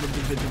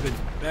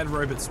 Bad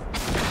robots.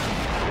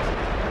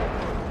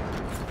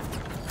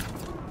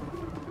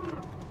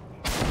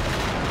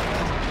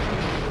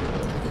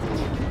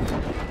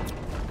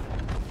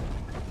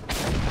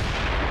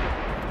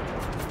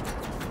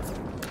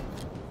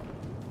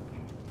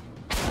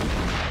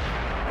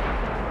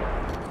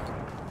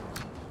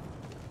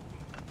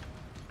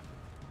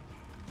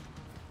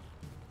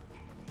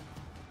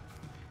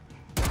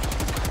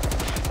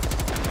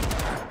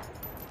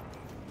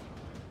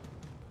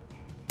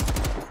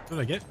 What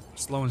did I get?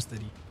 Slow and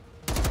steady.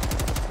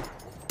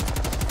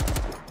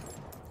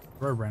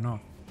 Bro ran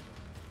off.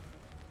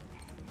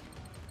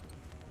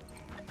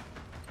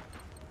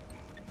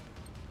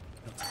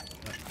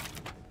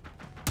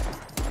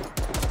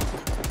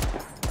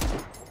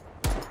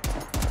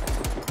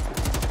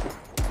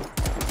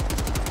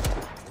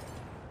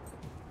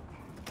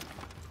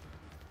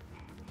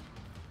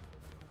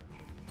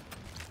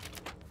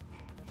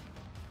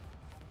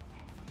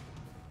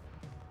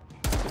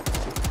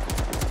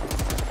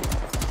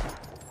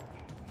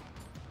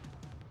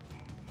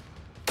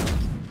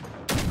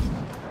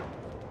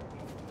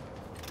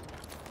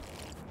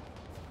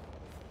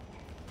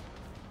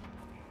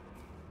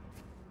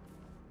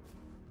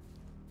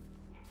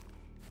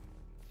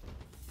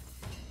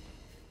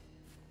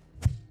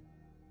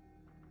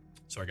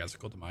 Sorry guys, I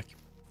called the mic.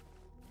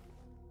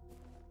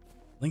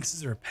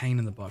 Lynxes are a pain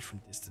in the butt from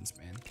distance,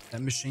 man.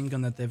 That machine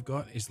gun that they've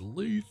got is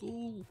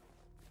lethal.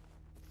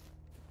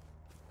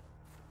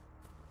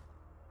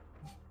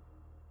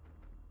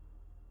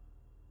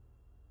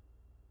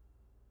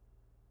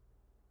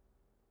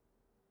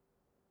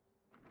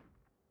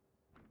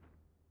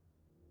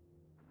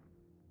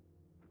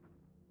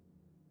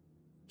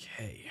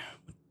 Okay,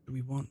 what do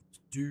we want to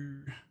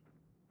do?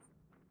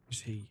 Is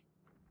he?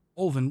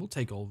 Alvin, we'll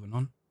take Alvin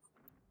on.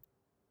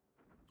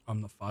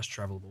 I'm not fast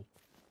travelable.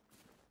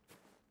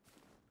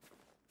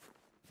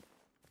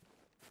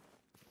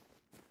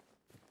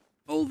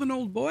 Alvin,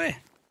 old boy.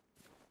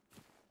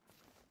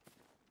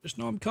 Just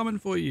know I'm coming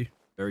for you.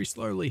 Very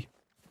slowly.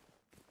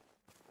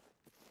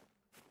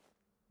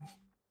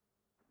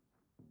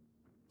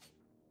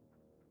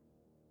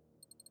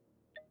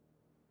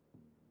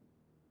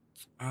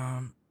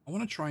 I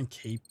want to try and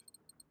keep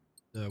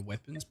the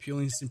weapons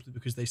purely and simply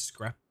because they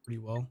scrap pretty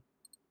well.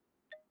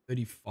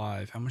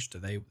 35. How much do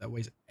they? That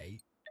weighs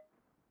 8.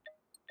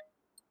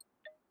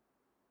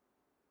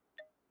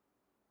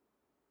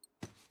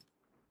 There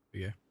we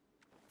go.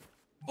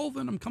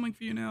 Alvin, I'm coming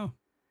for you now.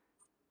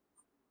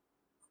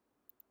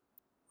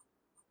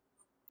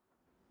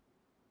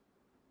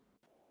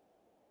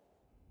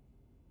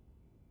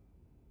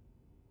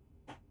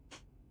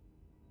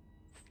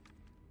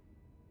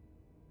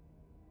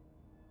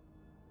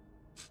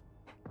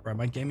 Bro,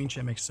 my gaming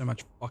chair makes so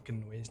much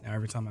fucking noise now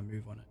every time I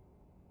move on it.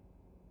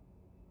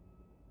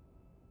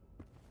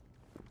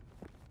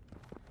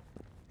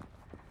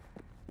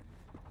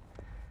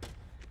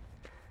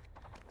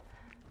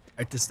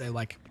 I have to stay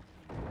like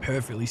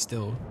perfectly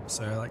still,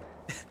 so like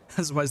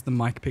otherwise the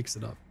mic picks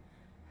it up.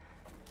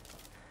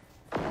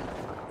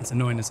 It's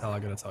annoying as hell, I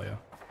gotta tell you.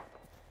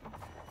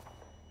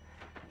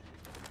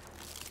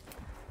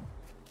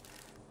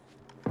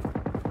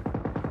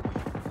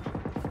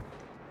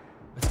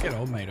 Let's get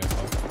old mate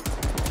over.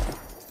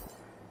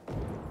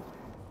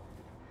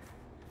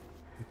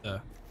 The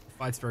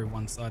fight's very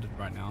one-sided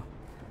right now.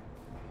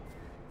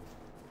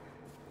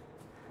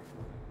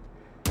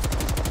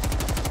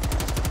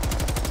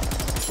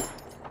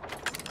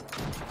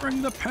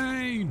 Bring the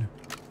pain!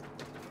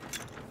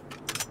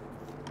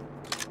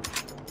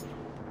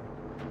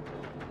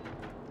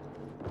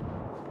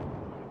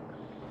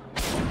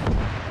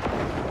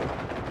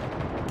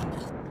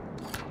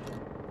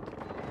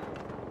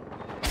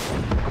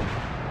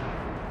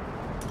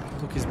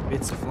 Look, his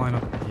bits are flying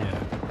up. Yeah.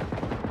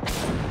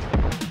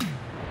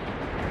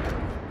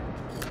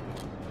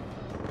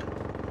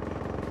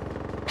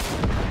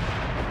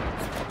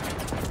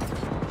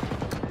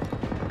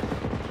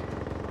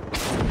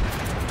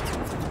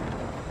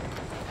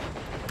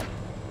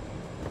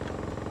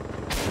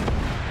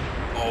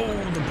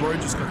 Oh, the bro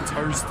just got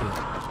toasted.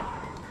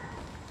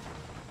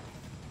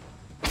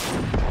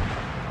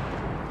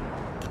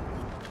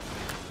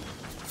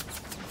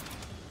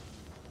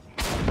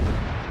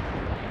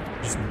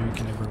 Just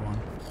nuking everyone.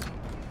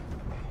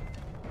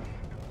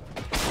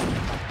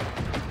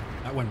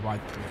 That went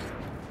right through.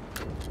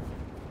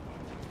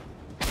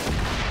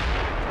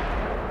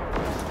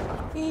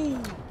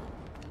 Ooh.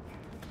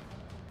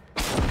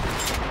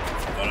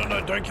 No,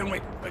 don't kill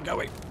me. Don't go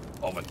away.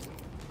 Alvin,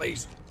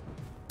 please.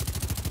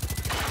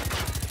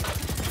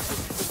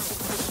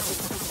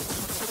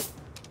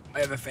 I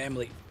have a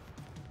family.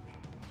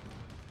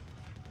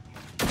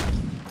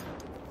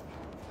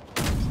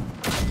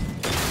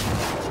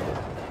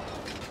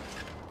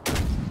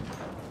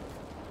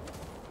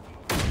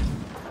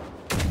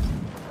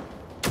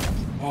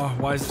 Oh,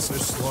 why is it so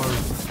slow?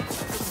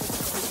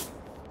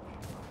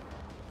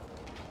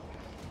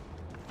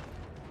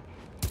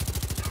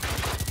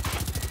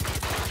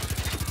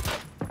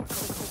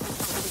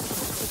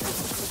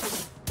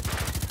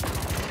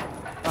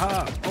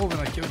 Ah, Alvin,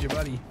 I killed your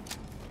buddy.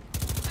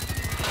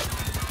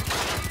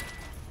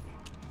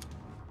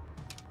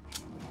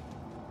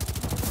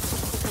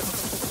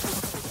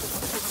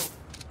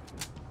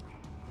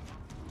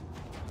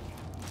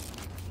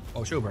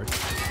 Oh, sure, bro.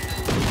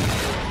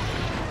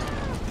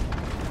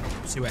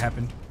 See what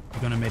happened?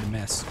 You're gonna made a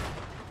mess.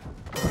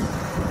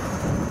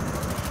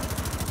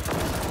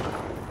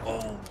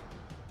 Oh,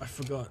 I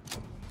forgot.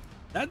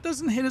 That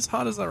doesn't hit as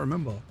hard as I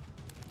remember.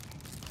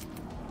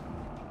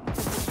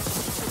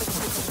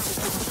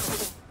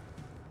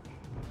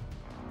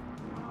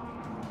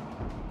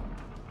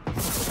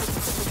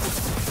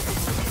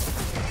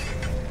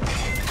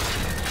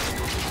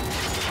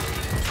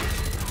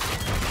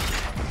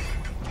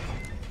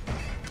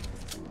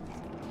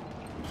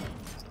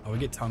 Oh, we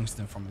get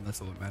tungsten from it,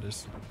 that's all that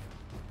matters.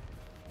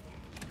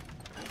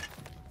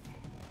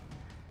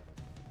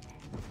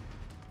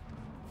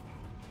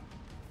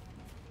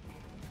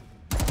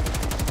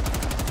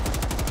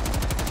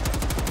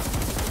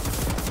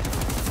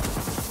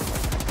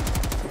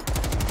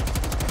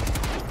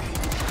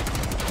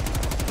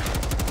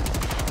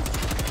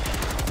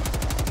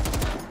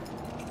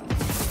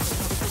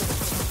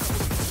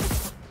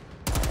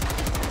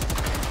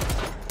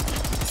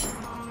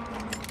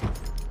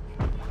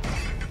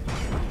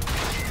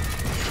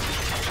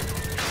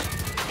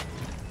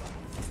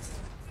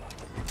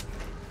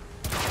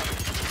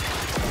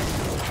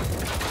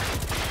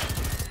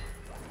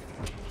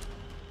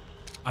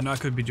 I know I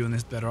could be doing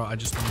this better. I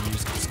just want to use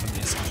some of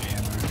the SMG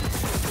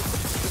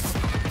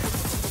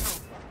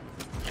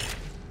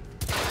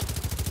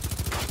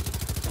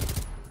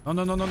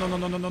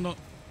ammo. No.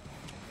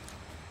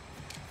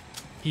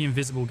 He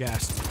invisible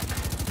gassed.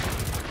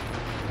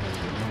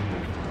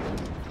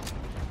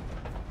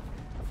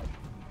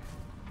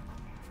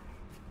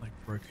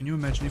 bro. Can you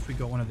imagine if we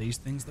got one of these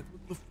things? Like,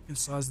 look the fucking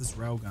size of this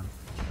railgun.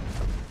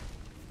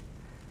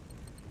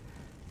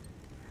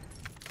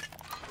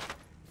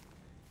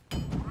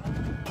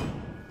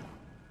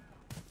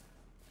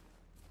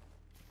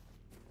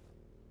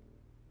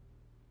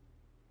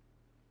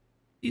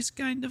 He's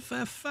kind of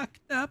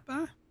fucked up,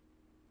 huh?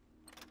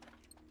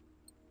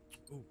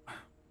 Ooh.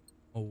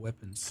 More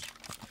weapons.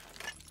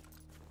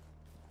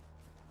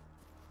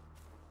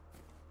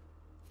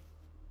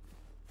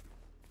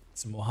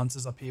 Some more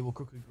hunters up here we'll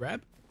quickly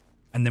grab.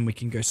 And then we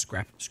can go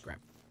scrap.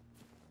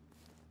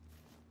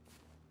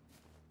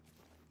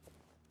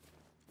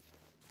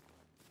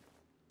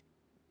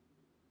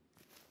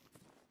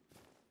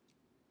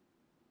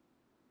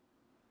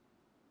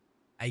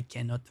 I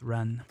cannot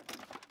run.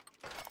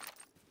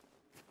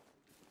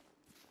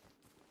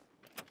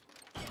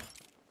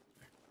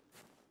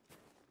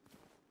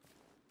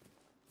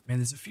 Man,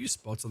 there's a few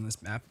spots on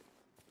this map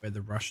where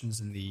the Russians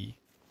and the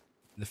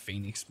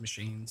Phoenix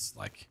machines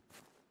like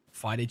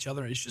fight each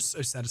other. It's just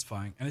so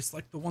satisfying, and it's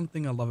like the one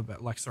thing I love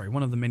about,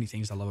 one of the many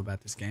things I love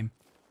about this game.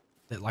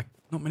 That like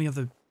not many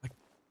other like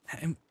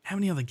how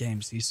many other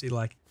games do you see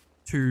like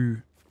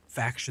two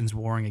factions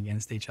warring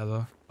against each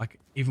other? Like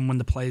even when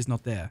the player's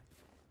not there,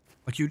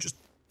 like you just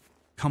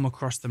come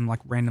across them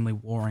like randomly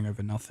warring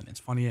over nothing. It's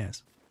funny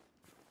as.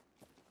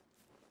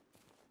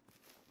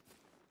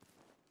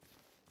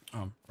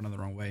 Oh, running the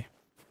wrong way.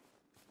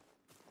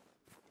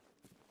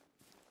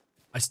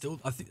 I still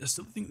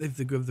think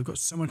they've got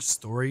so much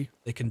story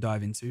they can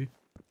dive into.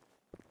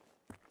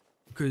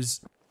 Because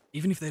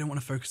even if they don't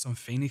want to focus on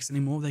Phoenix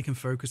anymore, they can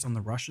focus on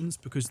the Russians,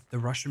 because the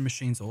Russian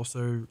machines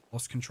also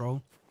lost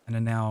control and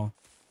are now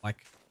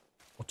like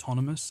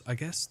autonomous, I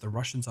guess. The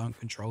Russians aren't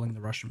controlling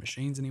the Russian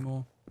machines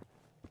anymore.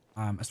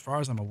 As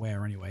far as I'm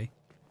aware anyway.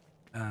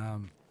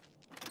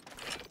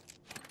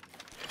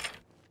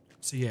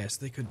 So yes,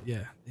 they could,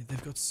 yeah,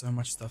 they've got so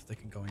much stuff they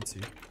can go into.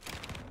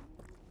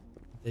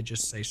 They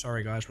just say,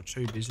 sorry guys, we're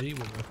too busy, we're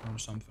working on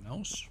something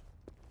else.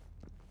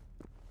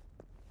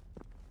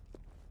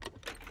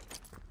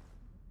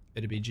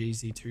 Better be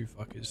GZ2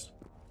 fuckers.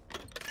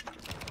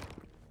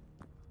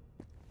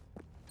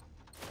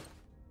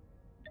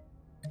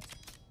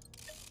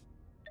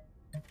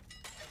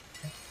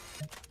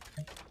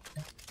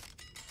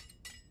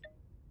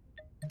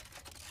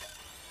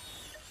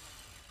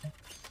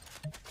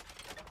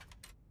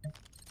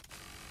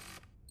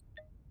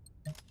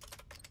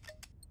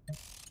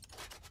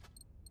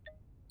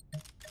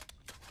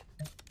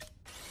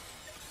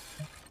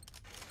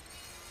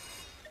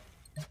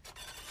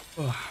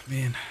 Oh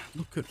man,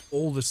 look at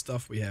all the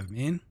stuff we have,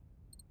 man.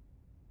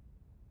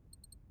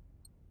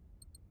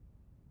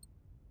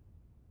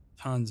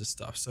 Tons of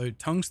stuff. So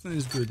tungsten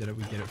is good that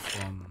we get it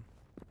from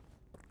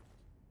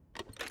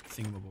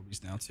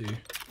thingamabobbies now too.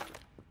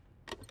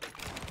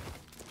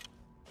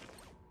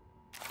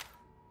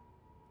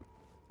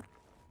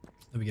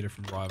 Then we get it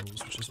from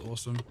rivals, which is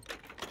awesome.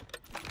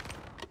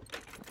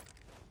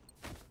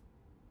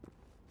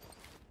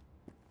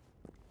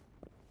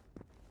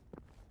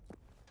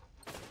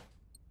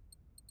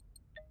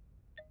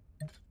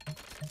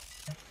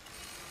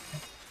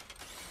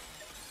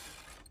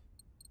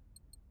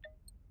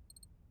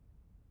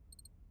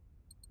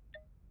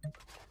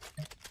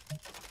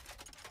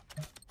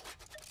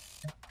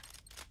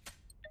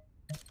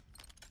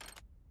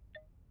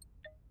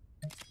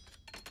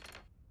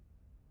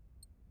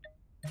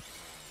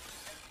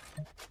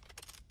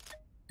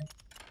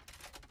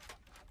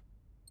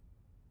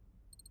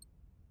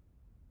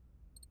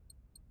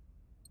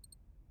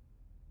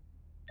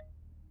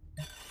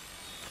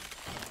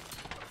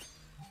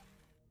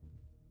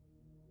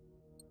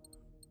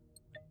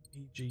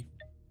 EG4.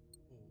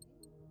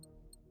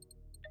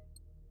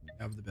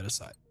 Have the better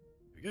side.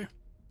 There we go.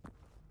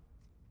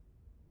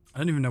 I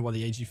don't even know why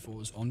the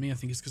AG4 is on me. I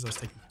think it's because I was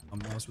taking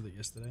thumbnails with it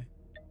yesterday.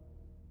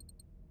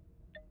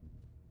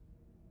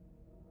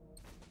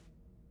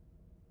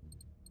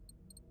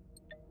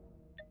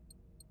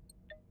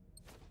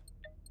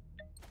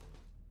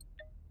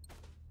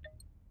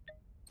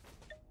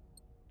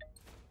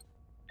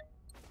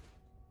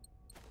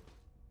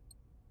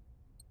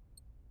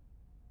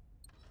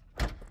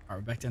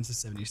 Alright, we're back down to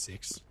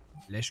 76.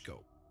 Let's go.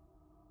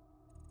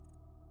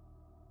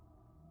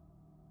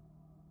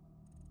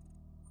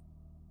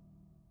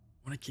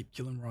 I want to keep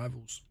killing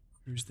rivals.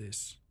 Who's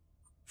this?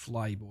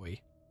 Fly boy.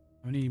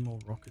 How many more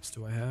rockets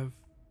do I have?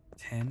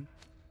 10.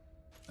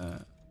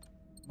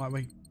 Might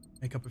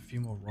make up a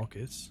few more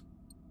rockets.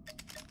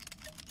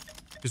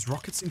 Because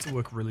rockets seem to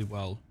work really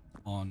well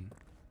on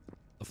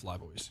the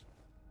flyboys.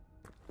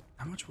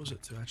 How much was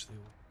it to actually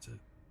to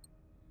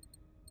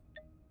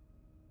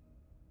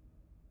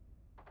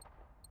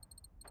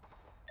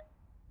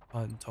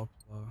Titan top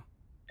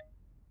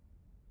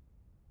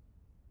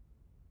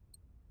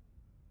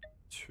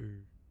 2.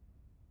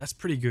 That's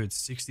pretty good.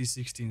 60,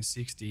 60, and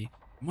 60.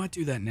 I might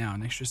do that now.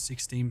 An extra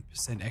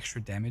 16%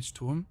 extra damage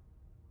to him.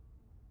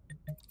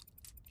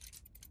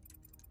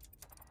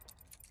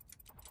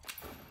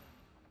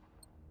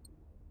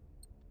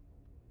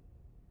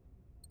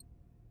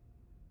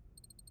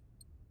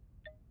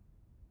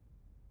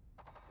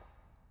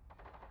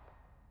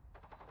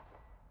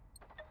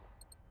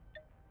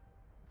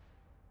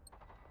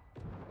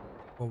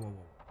 Whoa, whoa,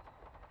 whoa.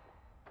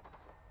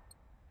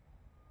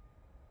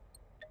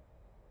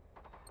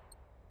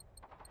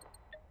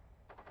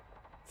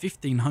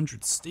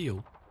 1,500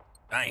 steel.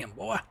 Damn,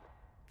 boy.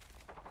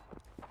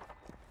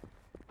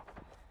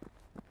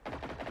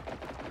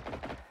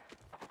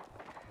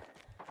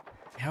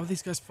 How are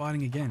these guys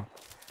fighting again?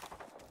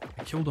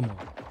 I killed them all.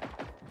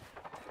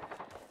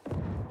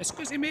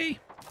 Excuse me.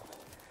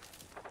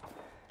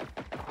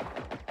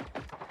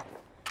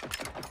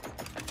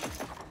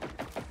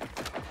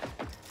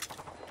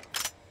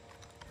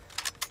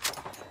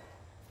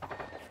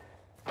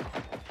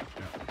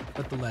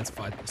 Let the lads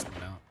fight this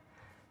one out.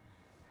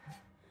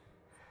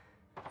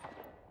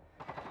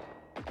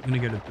 I'm gonna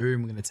go to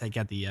Boom. We're gonna take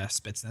out the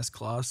Spetsnaz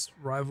class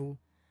rival.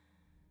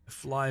 The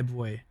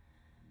Flyboy.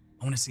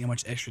 I want to see how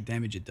much extra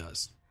damage it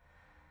does.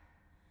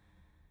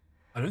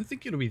 I don't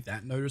think it'll be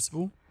that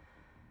noticeable.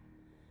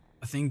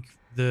 I think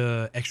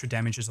the extra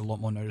damage is a lot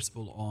more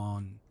noticeable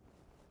on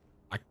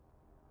like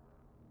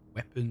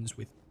weapons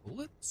with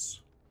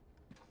bullets.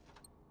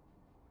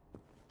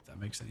 If that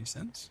makes any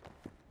sense.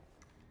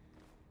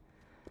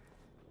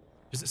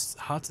 Because it's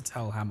hard to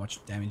tell how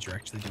much damage you're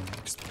actually doing with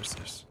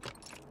explosives.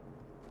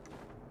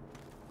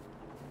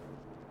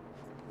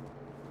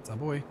 What's up,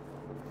 boy?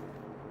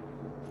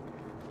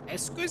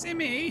 Excuse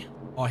me.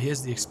 Oh,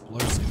 here's the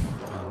explosive.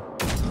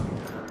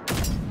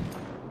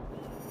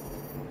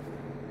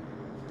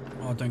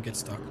 Oh, don't get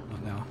stuck.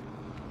 Not now.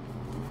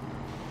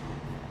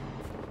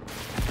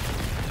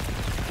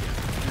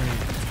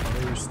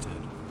 Toasted.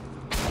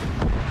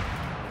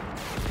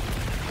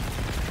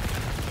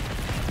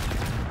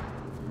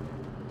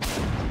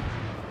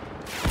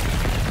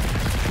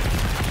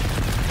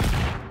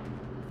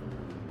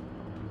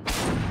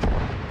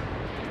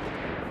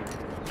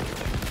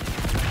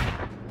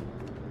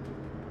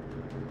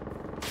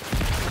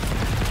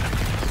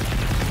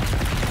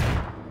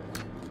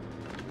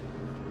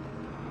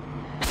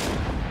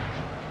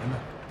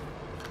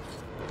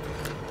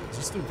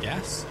 Still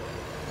gas?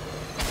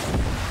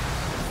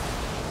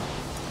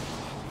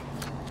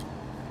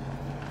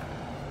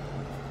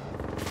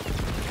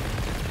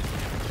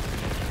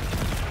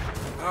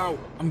 Oh,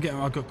 I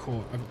got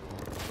caught.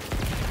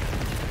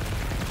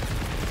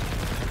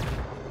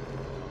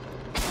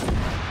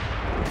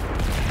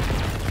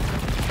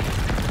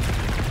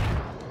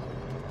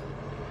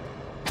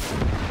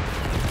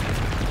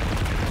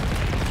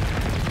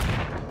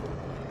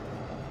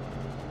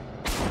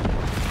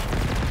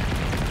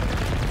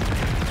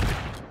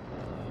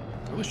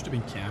 Should have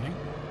been counting.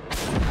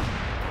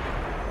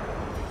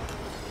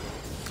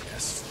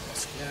 Yes,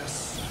 yes,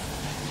 yes.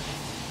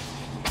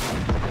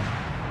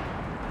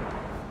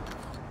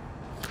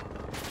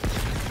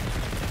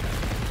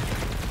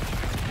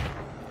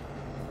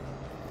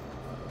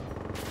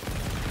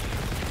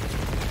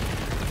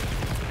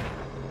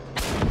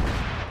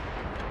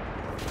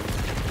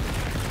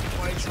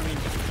 Why are you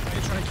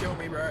trying to kill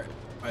me, bro?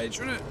 Why are you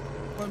trying to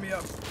blow me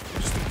up?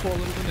 I'm just a poor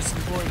little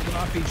innocent boy with an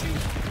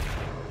RPG.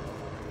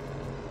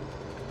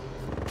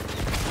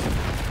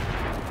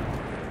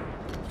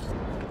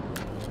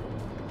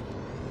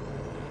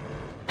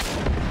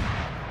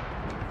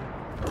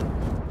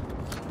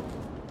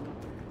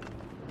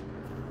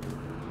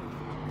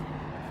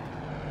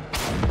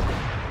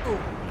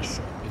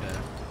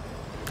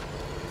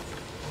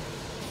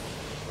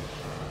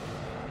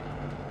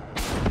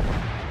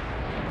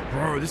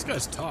 Bro, this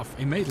guy's tough.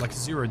 He made like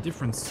 0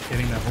 difference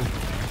getting that ult.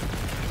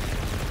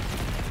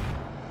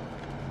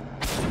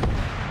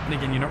 And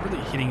again, you're not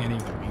really hitting any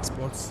of the weak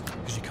spots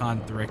because you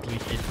can't directly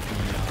hit the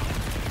thing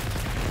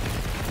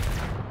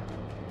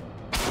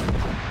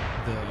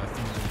that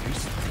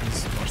use.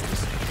 Please watch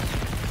this.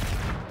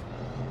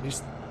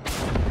 Please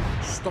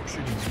stop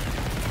shooting me.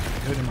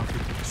 Hurt him up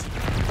with this.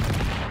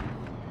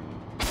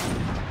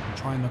 I'm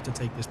trying not to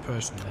take this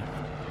personally.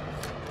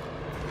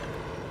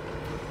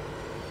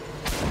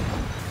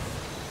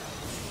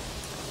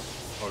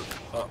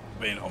 Oh,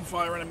 being on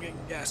fire and I'm getting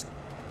gassed.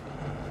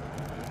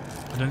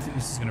 I don't think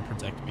this is going to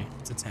protect me.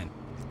 It's a 10.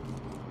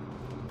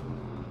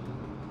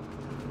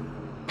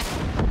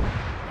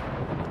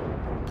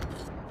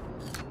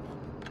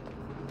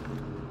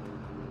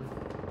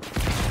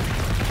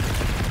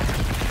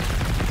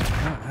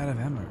 Oh, out of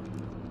ammo.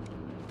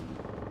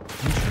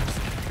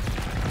 Interesting.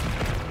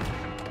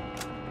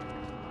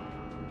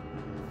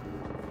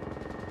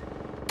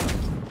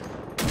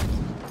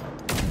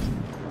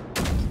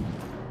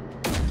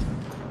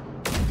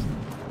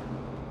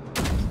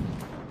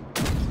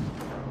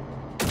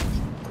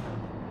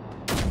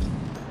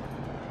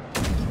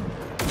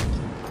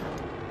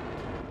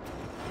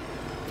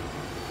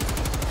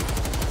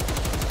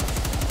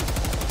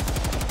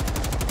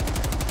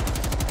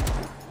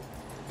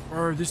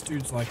 Bro, this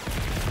dude's like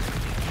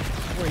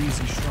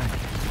crazy strong.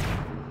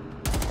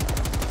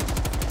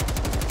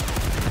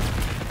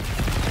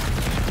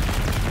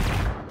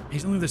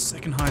 He's only the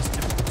second highest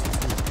difficulty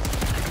too.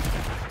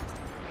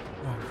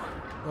 Oh,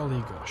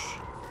 golly gosh.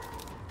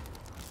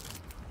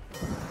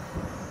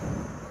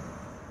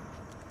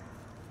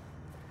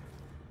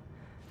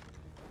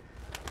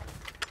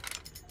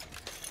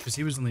 Because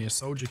he was only a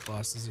soldier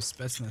class. There's a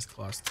Spetsnaz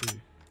class too.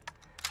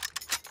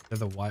 They're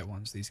the white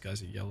ones. These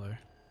guys are yellow.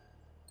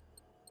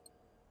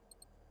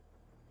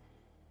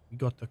 We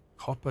got the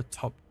copper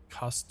top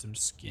custom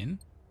skin.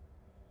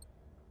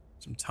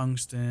 Some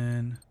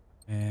tungsten.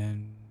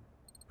 And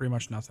pretty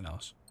much nothing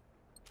else.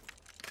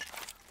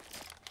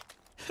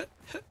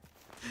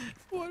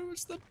 What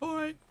was the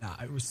point? Nah,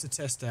 it was to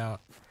test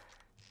out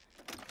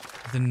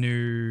the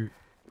new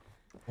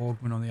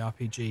augment on the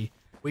RPG,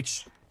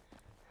 which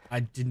I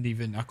couldn't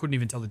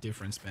even tell the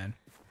difference, man.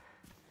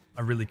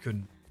 I really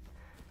couldn't.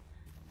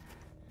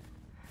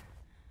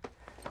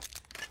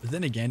 But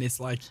then again, it's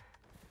like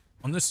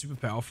on the super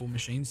powerful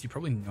machines, you're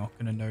probably not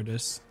going to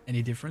notice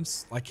any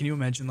difference. Like, can you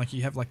imagine, like,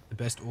 you have like the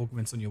best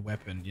augments on your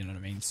weapon, you know what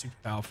I mean? Super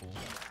powerful,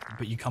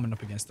 but you're coming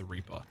up against the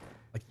Reaper.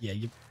 Like, yeah,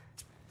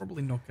 it's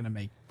probably not going to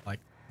make like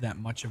that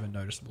much of a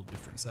noticeable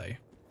difference, eh?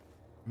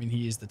 I mean,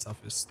 he is the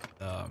toughest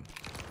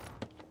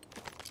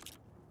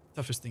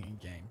thing in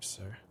games,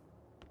 so.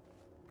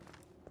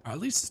 At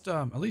least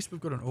we've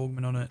got an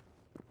augment on it.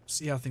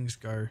 See how things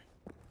go.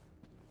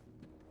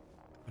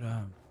 But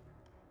yeah.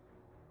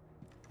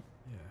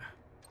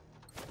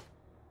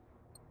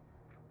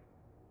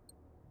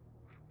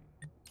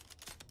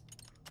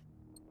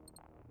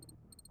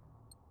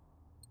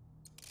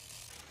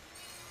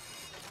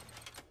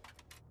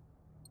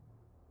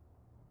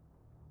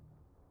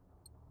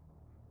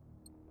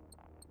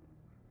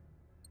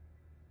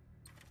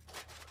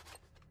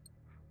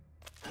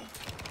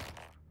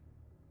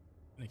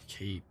 I'm gonna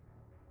keep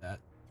that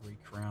 3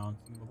 crown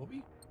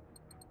thingamabobby.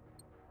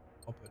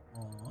 Pop it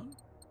on.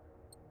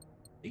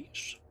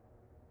 Eesh.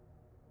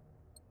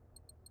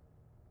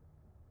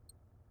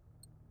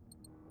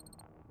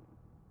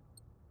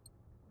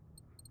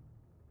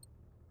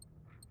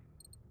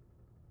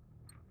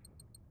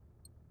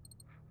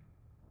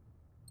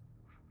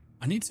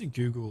 I need to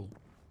Google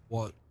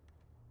what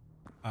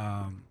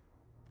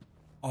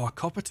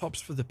copper tops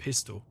for the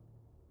pistol.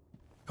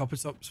 Copper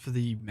tops for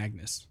the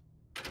Magnus.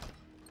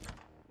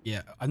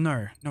 Yeah,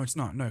 no, it's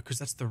not. No, because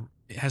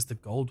it has the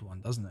gold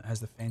one, doesn't it? It has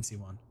the fancy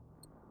one.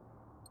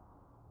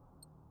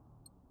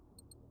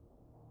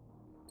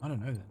 I don't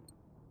know then.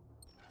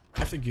 I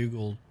have to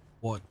Google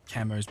what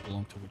camos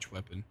belong to which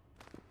weapon.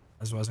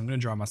 Otherwise, I'm going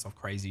to drive myself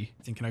crazy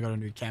thinking I got a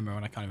new camo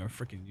and I can't even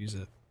freaking use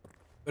it.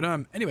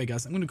 But anyway,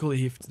 guys, I'm going to call it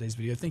here for today's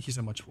video. Thank you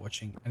so much for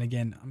watching. And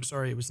again, I'm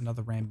sorry it was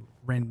another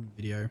random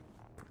video.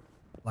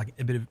 Like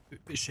a bit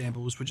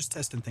shambles. We're just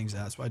testing things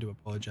out, so I do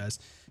apologize.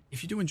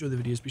 If you do enjoy the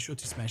videos, be sure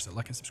to smash that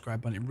like and subscribe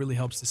button. It really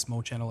helps this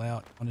small channel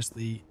out.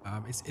 Honestly,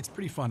 it's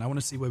pretty fun. I want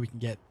to see where we can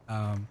get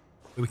where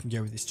we can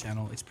go with this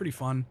channel. It's pretty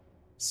fun.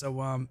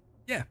 So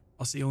yeah,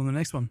 I'll see you all in the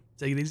next one.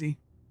 Take it easy.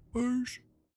 Peace.